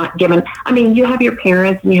 And you're not given. I mean, you have your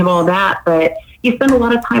parents and you have all that, but you spend a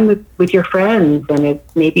lot of time with your friends, and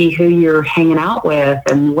it's maybe who you're hanging out with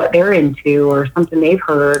and what they're into or something they've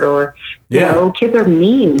heard, or, kids are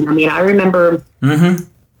mean. I mean, I remember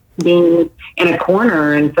being in a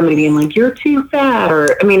corner and somebody being like, you're too fat,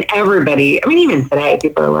 or, everybody, even today,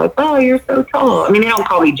 people are like, oh, you're so tall. They don't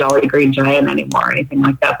call me Jolly Green Giant anymore or anything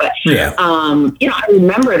like that, but, I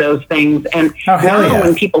remember those things. And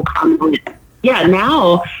when people comment,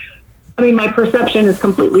 now, my perception is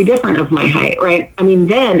completely different of my height, right?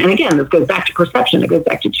 Then, and again, this goes back to perception. It goes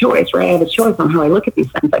back to choice, right? I have a choice on how I look at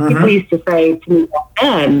these things. Like people used to say to me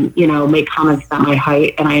then, make comments about my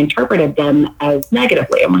height, and I interpreted them as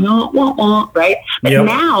negatively. I'm like, right? But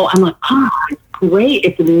now I'm like, it's great.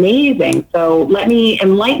 It's amazing. So let me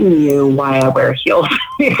enlighten you why I wear heels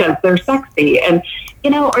because they're sexy. And,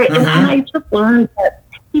 and I just learned that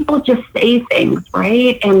people just say things,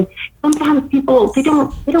 right? And sometimes people, they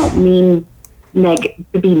don't mean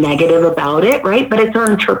to be negative about it, right? But it's our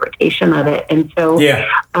interpretation of it. And so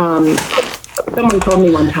someone told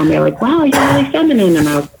me one time, they're like, wow, you're really feminine. And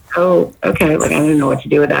I was like, oh, okay. Like, I didn't know what to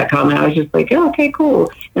do with that comment. I was just like, oh, okay, cool.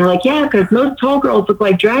 And they're like, yeah, because most tall girls look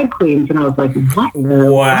like drag queens. And I was like, what?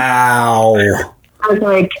 Wow. I was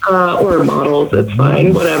like, or models, it's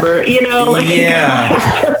fine, whatever.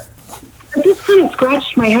 I just kind of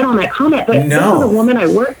scratched my head on that comment, but this was a woman I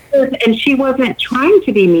worked with, and she wasn't trying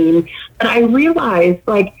to be mean. But I realized,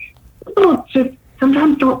 like, people just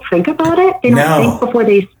sometimes don't think about it. They don't think before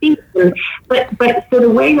they speak. But so the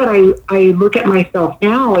way that I look at myself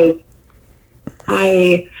now is,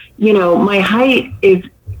 my height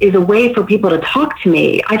is a way for people to talk to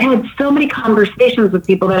me. I've had so many conversations with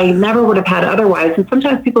people that I never would have had otherwise. And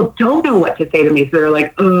sometimes people don't know what to say to me. So they're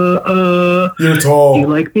like, you're tall. Do you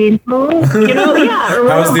like being tall?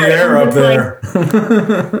 How's the air up there?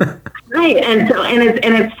 Right. And so, and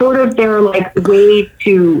it's sort of their like way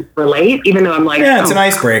to relate, even though I'm like, it's an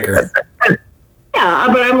icebreaker. Yeah,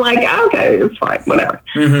 but I'm like, okay, it's fine, whatever.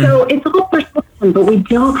 So it's all perception, but we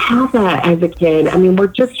don't have that as a kid. We're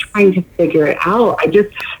just trying to figure it out.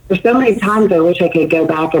 There's so many times I wish I could go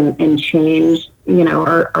back and change,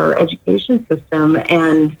 our education system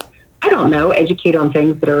and, I don't know, educate on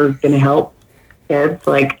things that are going to help kids?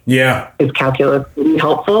 Like, yeah, is calculus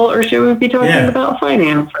helpful, or should we be talking about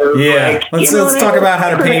finance? Or let's talk about how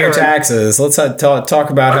to pay your taxes. Let's talk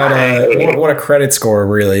about how to what a credit score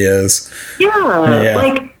really is.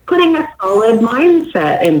 Like putting a solid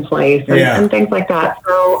mindset in place and things like that.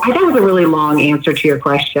 So I think it was a really long answer to your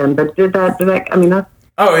question, but did that? I mean, that's.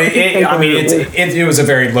 Oh, it was a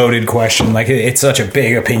very loaded question. Like, it's such a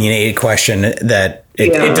big, opinionated question that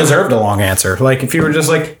it deserved a long answer. Like, if you were just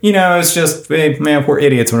like, it's just, hey, man, we're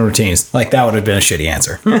idiots when we're teens. Like, that would have been a shitty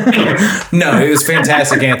answer. No, it was a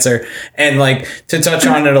fantastic answer. And, like, to touch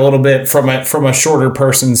on it a little bit from a shorter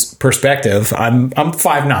person's perspective, I'm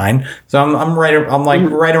 5'9", so I'm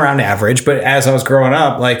right around average. But as I was growing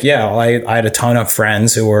up, like, I had a ton of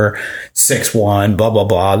friends who were 6'1", blah blah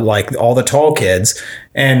blah, like all the tall kids.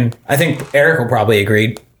 And I think Eric will probably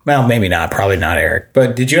agree. Well, maybe not. Probably not Eric.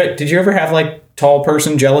 But did you ever have like tall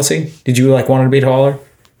person jealousy? Did you like want to be taller?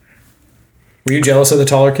 Were you jealous of the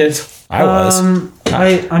taller kids? I was.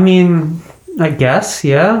 I mean, I guess,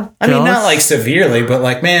 yeah. I mean, not like severely, but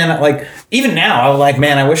like, man, like even now, I'm like,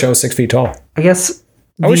 man, I wish I was 6 feet tall. I guess.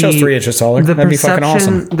 I wish I was 3 inches taller. That'd be fucking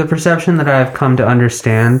awesome. The perception that I've come to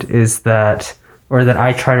understand is that, or that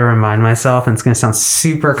I try to remind myself, and it's going to sound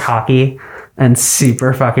super cocky and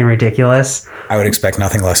super fucking ridiculous. I would expect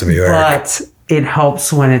nothing less of you, Eric. But it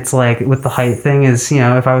helps when it's like with the height thing is,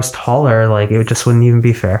 if I was taller, like it just wouldn't even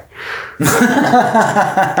be fair. I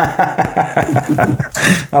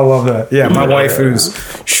love that. Yeah, my wife, who's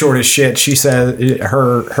short as shit, she said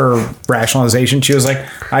her rationalization, she was like,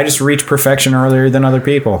 I just reached perfection earlier than other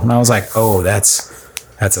people. And I was like, oh, that's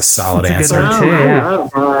a solid answer.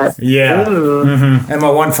 Yeah. Mm-hmm. And my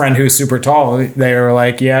one friend who's super tall, they were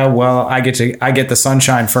like, yeah, well, I get the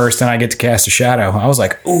sunshine first and I get to cast a shadow. I was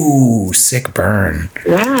like, ooh, sick burn.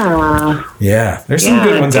 Yeah. There's some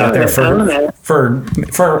good ones out there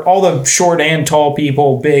for all the short and tall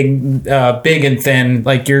people, big and thin.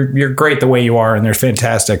 Like you're great the way you are, and there's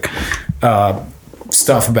fantastic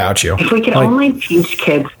stuff about you. If we could only teach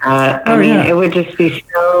kids that, I mean, it would just be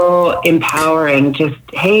so empowering. Just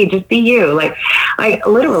be you. Like, I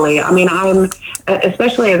literally, I mean, I'm,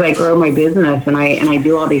 especially as I grow my business and I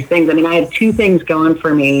do all these things. I mean, I have two things going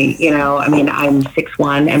for me. I mean, I'm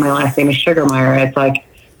 6'1" and my last name is Sugarmeyer. It's like,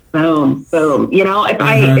 boom, boom. If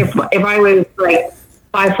I was like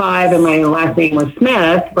 5'5" and my last name was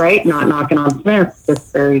Smith, right? Not knocking on Smith,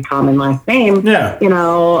 just very common last name. Yeah.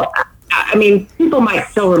 I mean, people might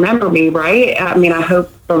still remember me, right? I mean, I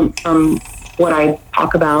hope from what I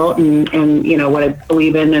talk about and what I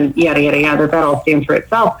believe in and yada, yada, yada, that all stands for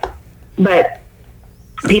itself. But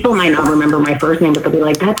people might not remember my first name, but they'll be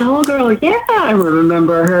like, that tall girl, yeah, I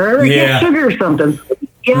remember her. Yeah. Sugar or something.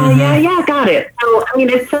 Yeah, yeah, got it. So, I mean,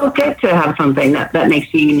 it's so good to have something that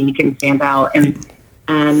makes you unique and stand out. And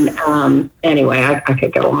anyway, I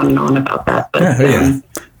could go on and on about that. But,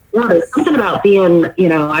 there's something about being,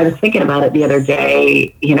 I was thinking about it the other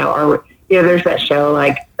day, there's that show,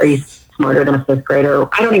 like, Are You Smarter Than a Fifth Grader?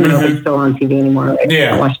 I don't even know if it's still on TV anymore. I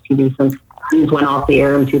haven't watched TV since it went off the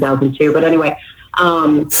air in 2002. But anyway,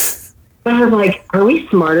 but I was like, are we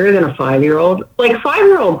smarter than a 5-year-old? Like,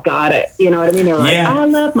 5-year-olds got it. You know what I mean? They're like, I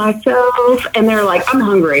love myself. And they're like, I'm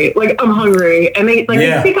hungry. Like, I'm hungry. And they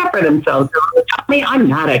speak up for themselves. They're like, tell me I'm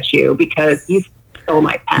mad at you because you stole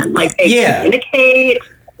my pen. Like, they communicate.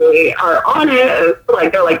 They are on it.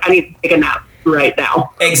 Like, they're like, I need to take a nap right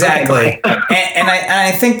now. Exactly. And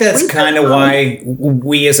I think that's kind of why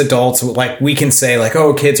we as adults, like, we can say like,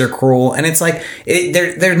 oh, kids are cruel. And it's like,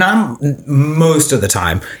 they're not, most of the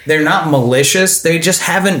time, they're not malicious. They just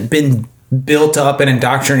haven't been built up and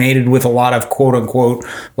indoctrinated with a lot of quote unquote,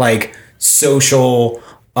 like, social,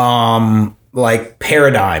 like,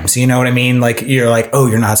 paradigms, you know what I mean? Like, you're like, oh,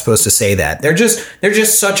 you're not supposed to say that. They're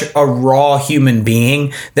just such a raw human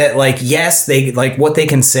being that, like, yes, they, like, what they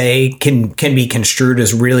can say can be construed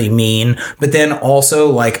as really mean, but then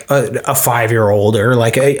also, like, a 5-year-old or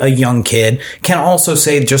like a young kid can also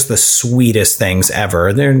say just the sweetest things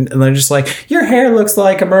ever. They're just like, your hair looks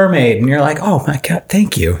like a mermaid, and you're like, oh my God,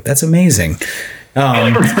 thank you, that's amazing.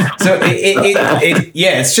 So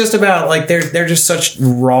it's just about, like, they're just such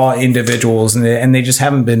raw individuals, and they just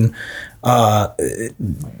haven't been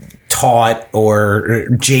taught or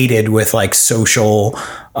jaded with, like, social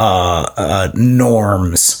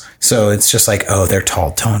norms. So it's just like, oh, they're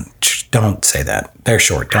tall, don't say that. They're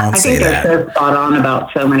short, don't say that. I think they're so spot on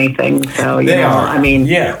about so many things. So they are. I mean,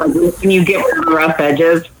 like, when you get rid of the rough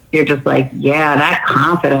edges, you're just like, yeah, that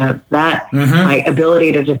confidence, that like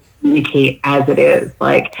ability to just communicate as it is.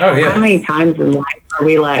 Like, how many times in life are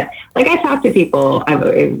we like I talk to people, I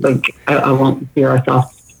won't steer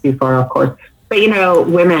ourselves too far, of course, But, you know,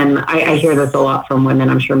 women, I hear this a lot from women.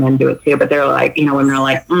 I'm sure men do it too. But they're like, you know, women are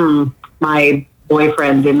like, my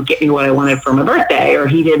boyfriend didn't get me what I wanted for my birthday, or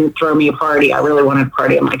he didn't throw me a party. I really wanted a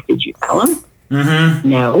party. I'm like, did you tell him? Mm-hmm.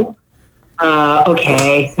 No.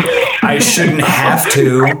 Okay. I shouldn't have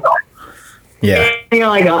to. Yeah. And you're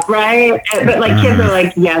like, oh, right? But like kids are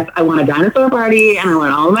like, yes, I want a dinosaur party and I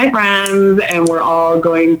want all of my friends and we're all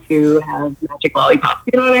going to have magic lollipops.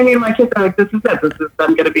 You know what I mean? My kids are like, this is it.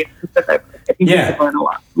 I'm going to be specific. Yeah. Learn a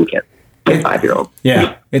lot from kids, like 5-year-olds.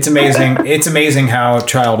 Yeah. It's amazing. It's amazing how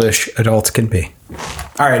childish adults can be.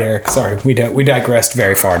 All right, Eric. Sorry. We digressed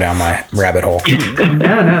very far down my rabbit hole. No,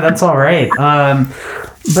 that's all right.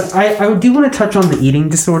 But I do want to touch on the eating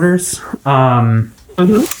disorders.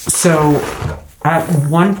 So at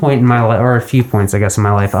one point in my life, or a few points, I guess, in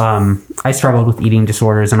my life, I struggled with eating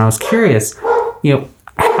disorders, and I was curious, you know,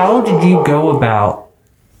 how did you go about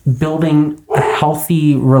building a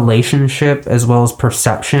healthy relationship as well as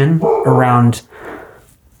perception around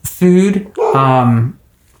food? And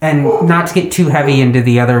not to get too heavy into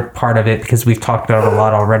the other part of it, because we've talked about it a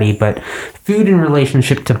lot already, but food in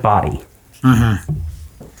relationship to body. Mm-hmm.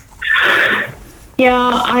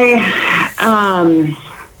 Yeah,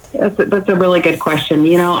 that's a really good question.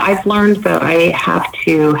 You know, I've learned that I have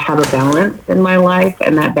to have a balance in my life,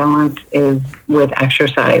 and that balance is with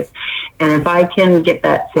exercise. And if I can get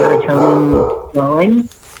that serotonin flowing,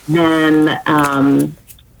 then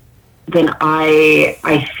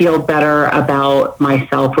I feel better about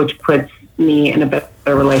myself, which puts me in a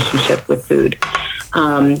better relationship with food.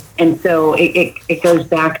 And so it goes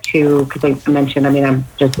back to, because I mentioned, I mean, I'm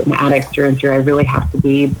just an addict through and through. I really have to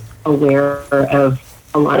be aware of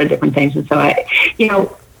a lot of different things. And so I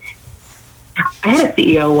had a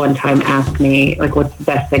CEO one time ask me, like, what's the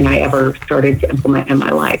best thing I ever started to implement in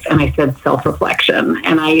my life? And I said self-reflection.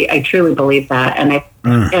 And I truly believe that.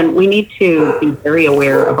 And we need to be very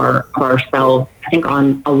aware of ourselves, I think,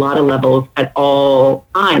 on a lot of levels at all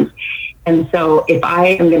times. And so if I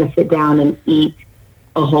am going to sit down and eat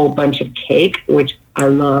a whole bunch of cake, which I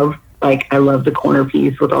love, like I love the corner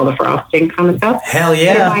piece with all the frosting kind of stuff. Hell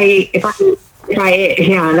yeah. If I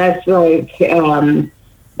yeah, that's like,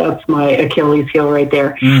 that's my Achilles heel right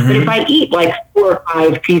there. Mm-hmm. But if I eat like 4 or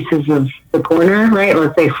 5 pieces of the corner, right?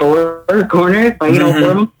 Let's say 4 corners, like, you know,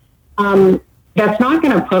 4 of them, that's not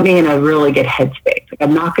going to put me in a really good headspace. Like,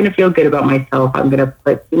 I'm not going to feel good about myself. I'm going to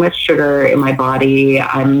put too much sugar in my body.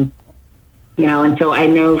 You know, and so I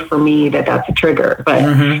know for me that's a trigger. But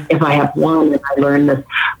if I have one, and I learned this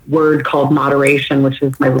word called moderation, which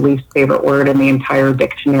is my least favorite word in the entire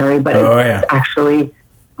dictionary, but it's actually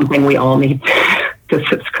something we all need to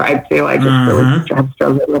subscribe to. I just really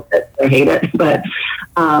struggle with it. I hate it. But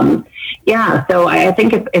so I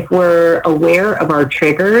think if we're aware of our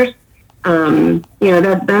triggers, you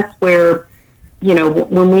know, that's where, you know,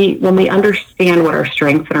 when we understand what our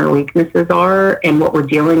strengths and our weaknesses are and what we're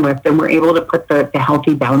dealing with, then we're able to put the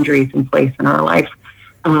healthy boundaries in place in our life.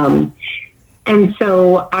 And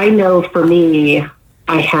so I know for me,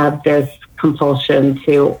 I have this compulsion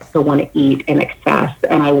to want to eat in excess,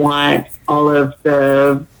 and I want all of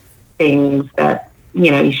the things that, you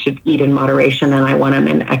know, you should eat in moderation, and I want them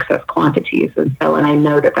in excess quantities. And I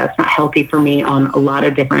know that that's not healthy for me on a lot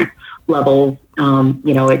of different levels. You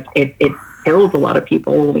know, it kills a lot of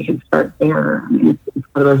people. We can start there. I mean, it's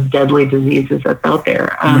one of those deadly diseases that's out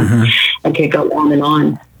there. I could go on and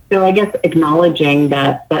on. So I guess acknowledging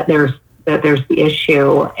that there's the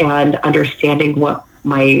issue, and understanding what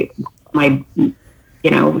my you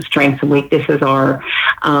know, strengths and weaknesses are.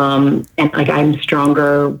 And like, I'm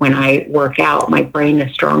stronger when I work out. My brain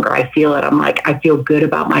is stronger. I feel it. I feel good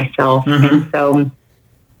about myself. And so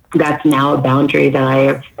that's now a boundary that I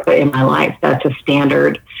have put in my life. That's a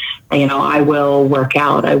standard. You know, I will work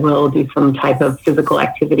out. I will do some type of physical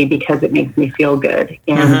activity because it makes me feel good.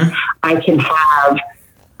 And I can have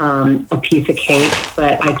a piece of cake,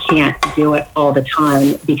 but I can't do it all the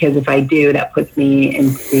time, because if I do, that puts me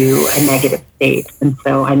into a negative state. And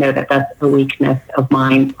so I know that that's a weakness of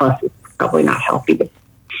mine. Plus, it's probably not healthy to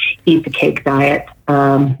eat the cake diet.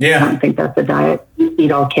 I don't think that's a diet.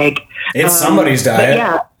 Eat all cake. It's somebody's diet.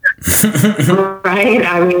 Yeah. Right?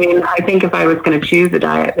 I mean, I think if I was going to choose a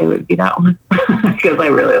diet, it would be that one, because I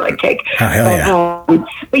really like cake. Oh, hell yeah.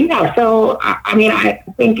 But yeah, so I mean, I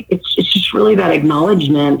think it's just really that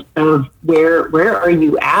acknowledgement of where are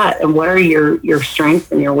you at, and what are your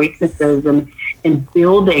strengths and your weaknesses, and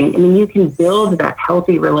building. I mean, you can build that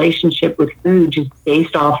healthy relationship with food just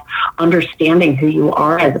based off understanding who you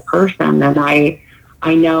are as a person. And I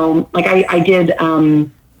know, like I did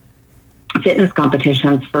fitness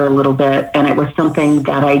competitions for a little bit, and it was something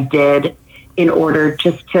that I did in order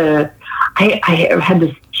just to, I had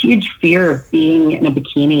this huge fear of being in a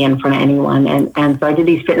bikini in front of anyone. And so I did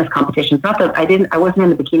these fitness competitions. Not that I wasn't in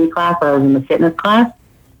the bikini class, I was in the fitness class.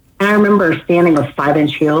 And I remember standing with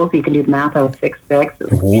 5-inch heels. You can do the math. I was 6'6".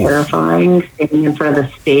 It was terrifying. Standing in front of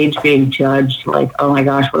the stage, being judged. Like, oh my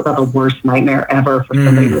gosh, what about the worst nightmare ever for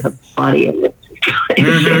somebody with a body image? It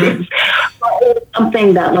was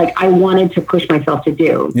something that like I wanted to push myself to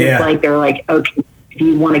do. Yeah. It's like they're like, okay, if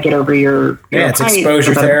you want to get over your it's height,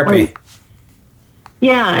 exposure therapy.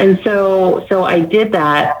 Yeah, and so I did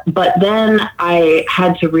that, but then I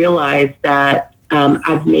had to realize that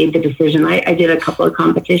I've made the decision. I did a couple of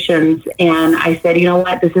competitions, and I said, you know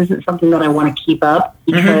what, this isn't something that I want to keep up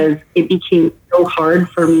because it became so hard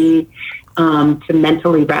for me to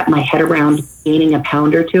mentally wrap my head around gaining a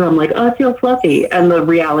pound or two. I'm like, oh, I feel fluffy. And the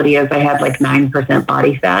reality is I had like 9%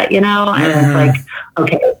 body fat, and it's like,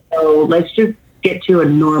 okay, so let's just get to a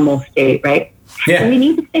normal state, right? Yeah. So we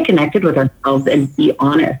need to stay connected with ourselves and be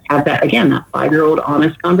honest. Have that 5-year-old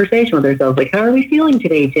honest conversation with ourselves. Like, how are we feeling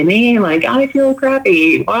today, Timmy? Like, I feel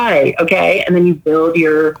crappy. Why? Okay. And then you build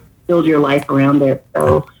your life around it.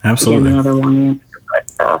 So absolutely. Again, another long answer.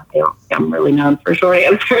 But I'm really known for short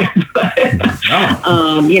answers. But,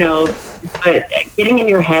 but getting in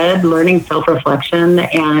your head, learning self-reflection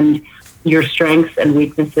and your strengths and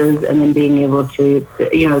weaknesses, and then being able to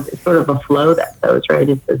it's sort of a flow that goes, right?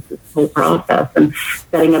 It's this whole process, and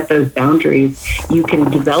setting up those boundaries. You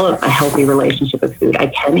can develop a healthy relationship with food. I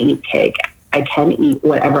can eat cake. I can eat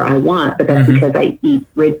whatever I want, but that's because I eat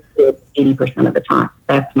rich food 80% of the time.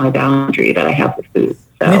 That's my boundary that I have with food.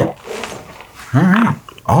 So, All right,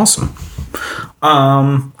 awesome.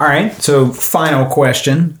 All right, so final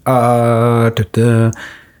question. It's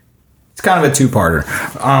kind of a two-parter.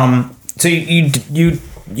 So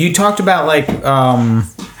you talked about like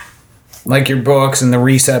your books and the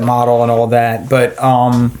reset model and all that, but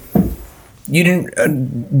you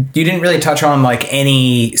didn't really touch on like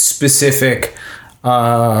any specific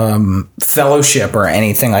fellowship or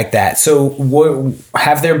anything like that. So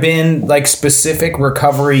have there been like specific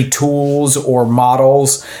recovery tools or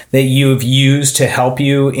models that you've used to help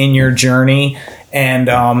you in your journey? And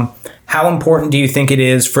how important do you think it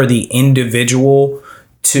is for the individual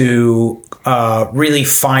to really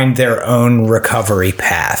find their own recovery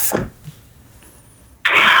path?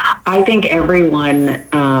 I think everyone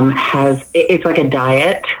it's like a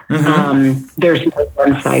diet. There's no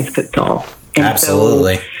one size fits all. And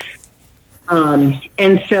absolutely.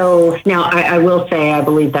 And so now I will say, I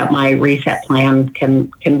believe that my reset plan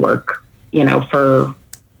can work, for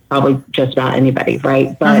probably just about anybody.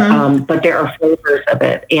 Right. But there are flavors of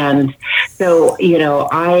it. And so,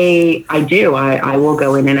 I will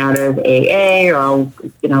go in and out of AA, or I'll,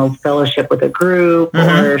 fellowship with a group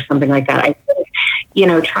or something like that. I think,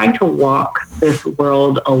 trying to walk this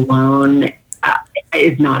world alone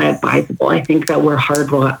is not advisable. I think that we're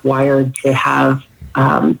hardwired to have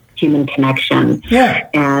human connection. Yeah.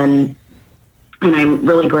 And I'm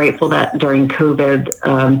really grateful that during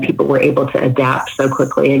COVID, people were able to adapt so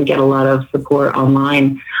quickly and get a lot of support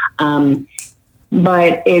online.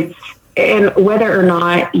 But and whether or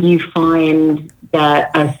not you find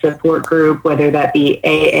that a support group, whether that be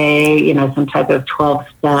AA, some type of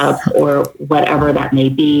 12-step or whatever that may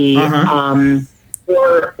be,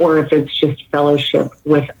 or if it's just fellowship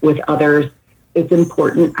with others, it's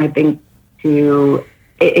important, I think,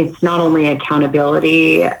 it's not only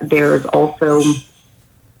accountability, there's also,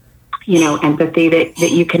 empathy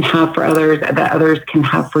that you can have for others, that others can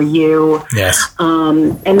have for you. Yes.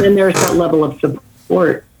 And then there's that level of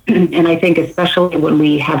support. And I think especially when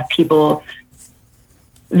we have people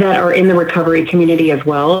that are in the recovery community as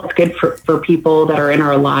well, it's good for people that are in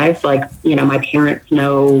our lives. Like, my parents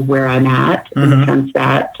know where I'm at in the sense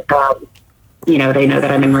that, they know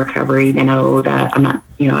that I'm in recovery. They know that I'm not,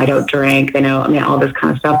 I don't drink. They know, all this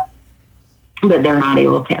kind of stuff, but they're not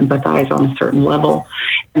able to empathize on a certain level.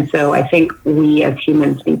 And so I think we as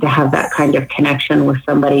humans need to have that kind of connection with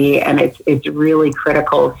somebody. And it's really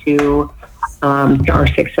critical to our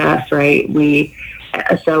success, right?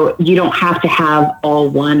 So you don't have to have all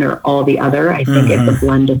one or all the other. I think it's a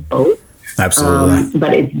blend of both. Absolutely.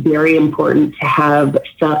 But it's very important to have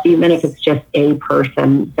stuff, even if it's just a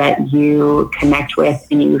person that you connect with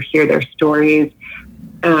and you hear their stories,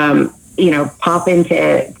 pop into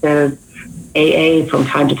the AA from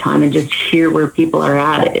time to time and just hear where people are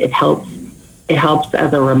at. It helps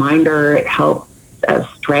as a reminder. It helps as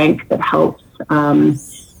strength. It helps, again,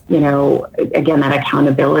 that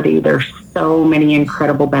accountability. There's so many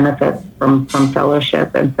incredible benefits from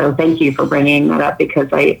fellowship. And so thank you for bringing that up, because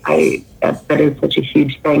that is such a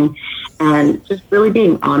huge thing. and just really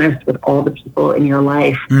being honest with all the people in your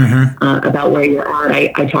life about where you're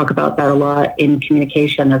at. I talk about that a lot in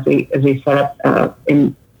communication as we set up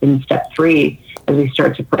in step 3, as we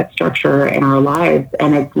start to put structure in our lives,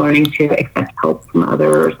 and it's learning to accept help from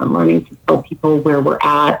others and learning to tell people where we're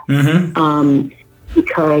at.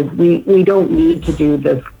 Because we don't need to do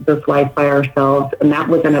this life by ourselves. And that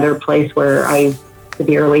was another place where I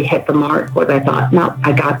severely hit the mark, where I thought, no,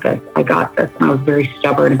 I got this. And I was very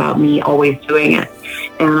stubborn about me always doing it.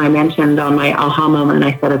 And I mentioned on my aha moment,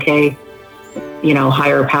 I said, okay,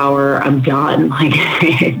 higher power, I'm done. Like,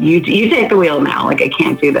 you take the wheel now. Like, I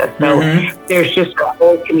can't do this. So there's just a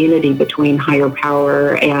whole community between higher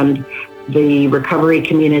power and the recovery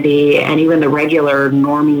community and even the regular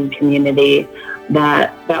normie community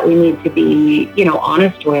that we need to be,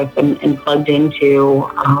 honest with and plugged into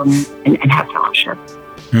and have fellowship.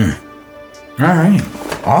 All right.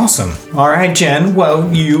 Awesome. All right, Jen.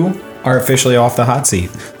 Well, you are officially off the hot seat.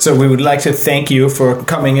 So we would like to thank you for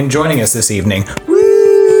coming and joining us this evening.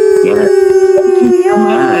 Yes. Thank you so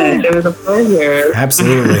much. It was a pleasure.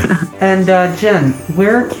 Absolutely. And Jen,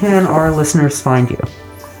 where can our listeners find you?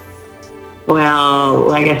 Well,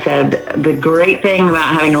 like I said, the great thing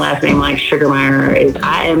about having a last name like Sugarmeyer is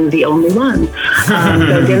I am the only one. So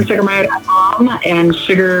JenSugarmeyer.com, and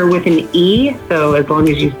sugar with an E. So as long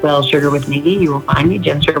as you spell sugar with an E, you will find me,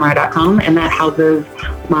 JenSugarmeyer.com. And that houses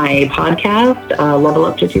my podcast, Level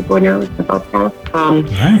Up to 2.0 is the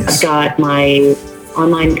podcast. Nice. I've got my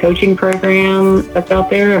online coaching program that's out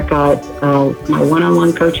there. I've got my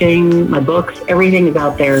one-on-one coaching, my books, everything is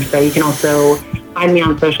out there. So you can also find me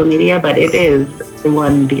on social media, but it is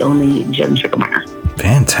the only Jen Sugarmeyer.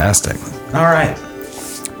 Fantastic. All right.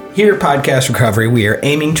 Here at Podcast Recovery, we are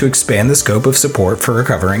aiming to expand the scope of support for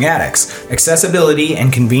recovering addicts. Accessibility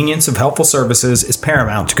and convenience of helpful services is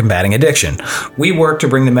paramount to combating addiction. We work to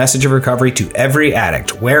bring the message of recovery to every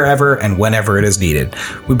addict, wherever and whenever it is needed.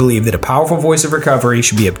 We believe that a powerful voice of recovery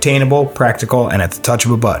should be obtainable, practical, and at the touch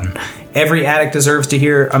of a button. Every addict deserves to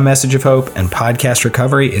hear a message of hope, and Podcast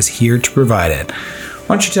Recovery is here to provide it.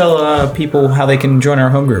 Why don't you tell people how they can join our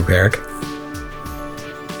home group, Eric?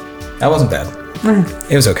 That wasn't bad.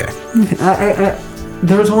 It was okay.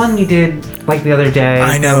 There was one you did like the other day.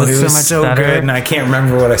 I know, it was so good, and I can't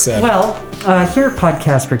remember what I said. Well, here at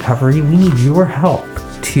Podcast Recovery, we need your help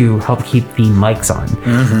to help keep the mics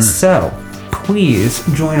on. So please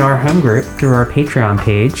join our home group through our Patreon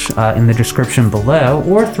page in the description below,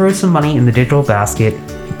 or throw some money in the digital basket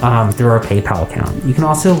through our PayPal account. You can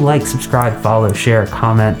also like, subscribe, follow, share,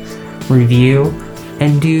 comment, review,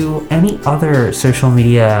 and do any other social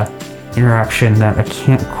media interaction that I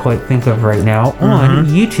can't quite think of right now on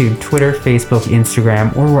YouTube, Twitter, Facebook,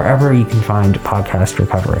 Instagram, or wherever you can find Podcast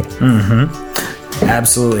Recovery.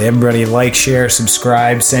 Absolutely. Everybody like, share,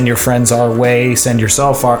 subscribe, send your friends our way, send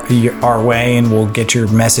yourself our way, and we'll get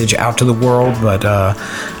your message out to the world. But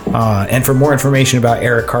and for more information about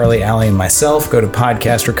Eric, Carly, Allie, and myself, go to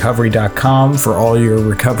podcastrecovery.com for all your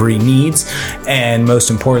recovery needs. And most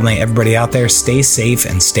importantly, everybody out there, stay safe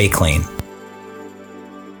and stay clean.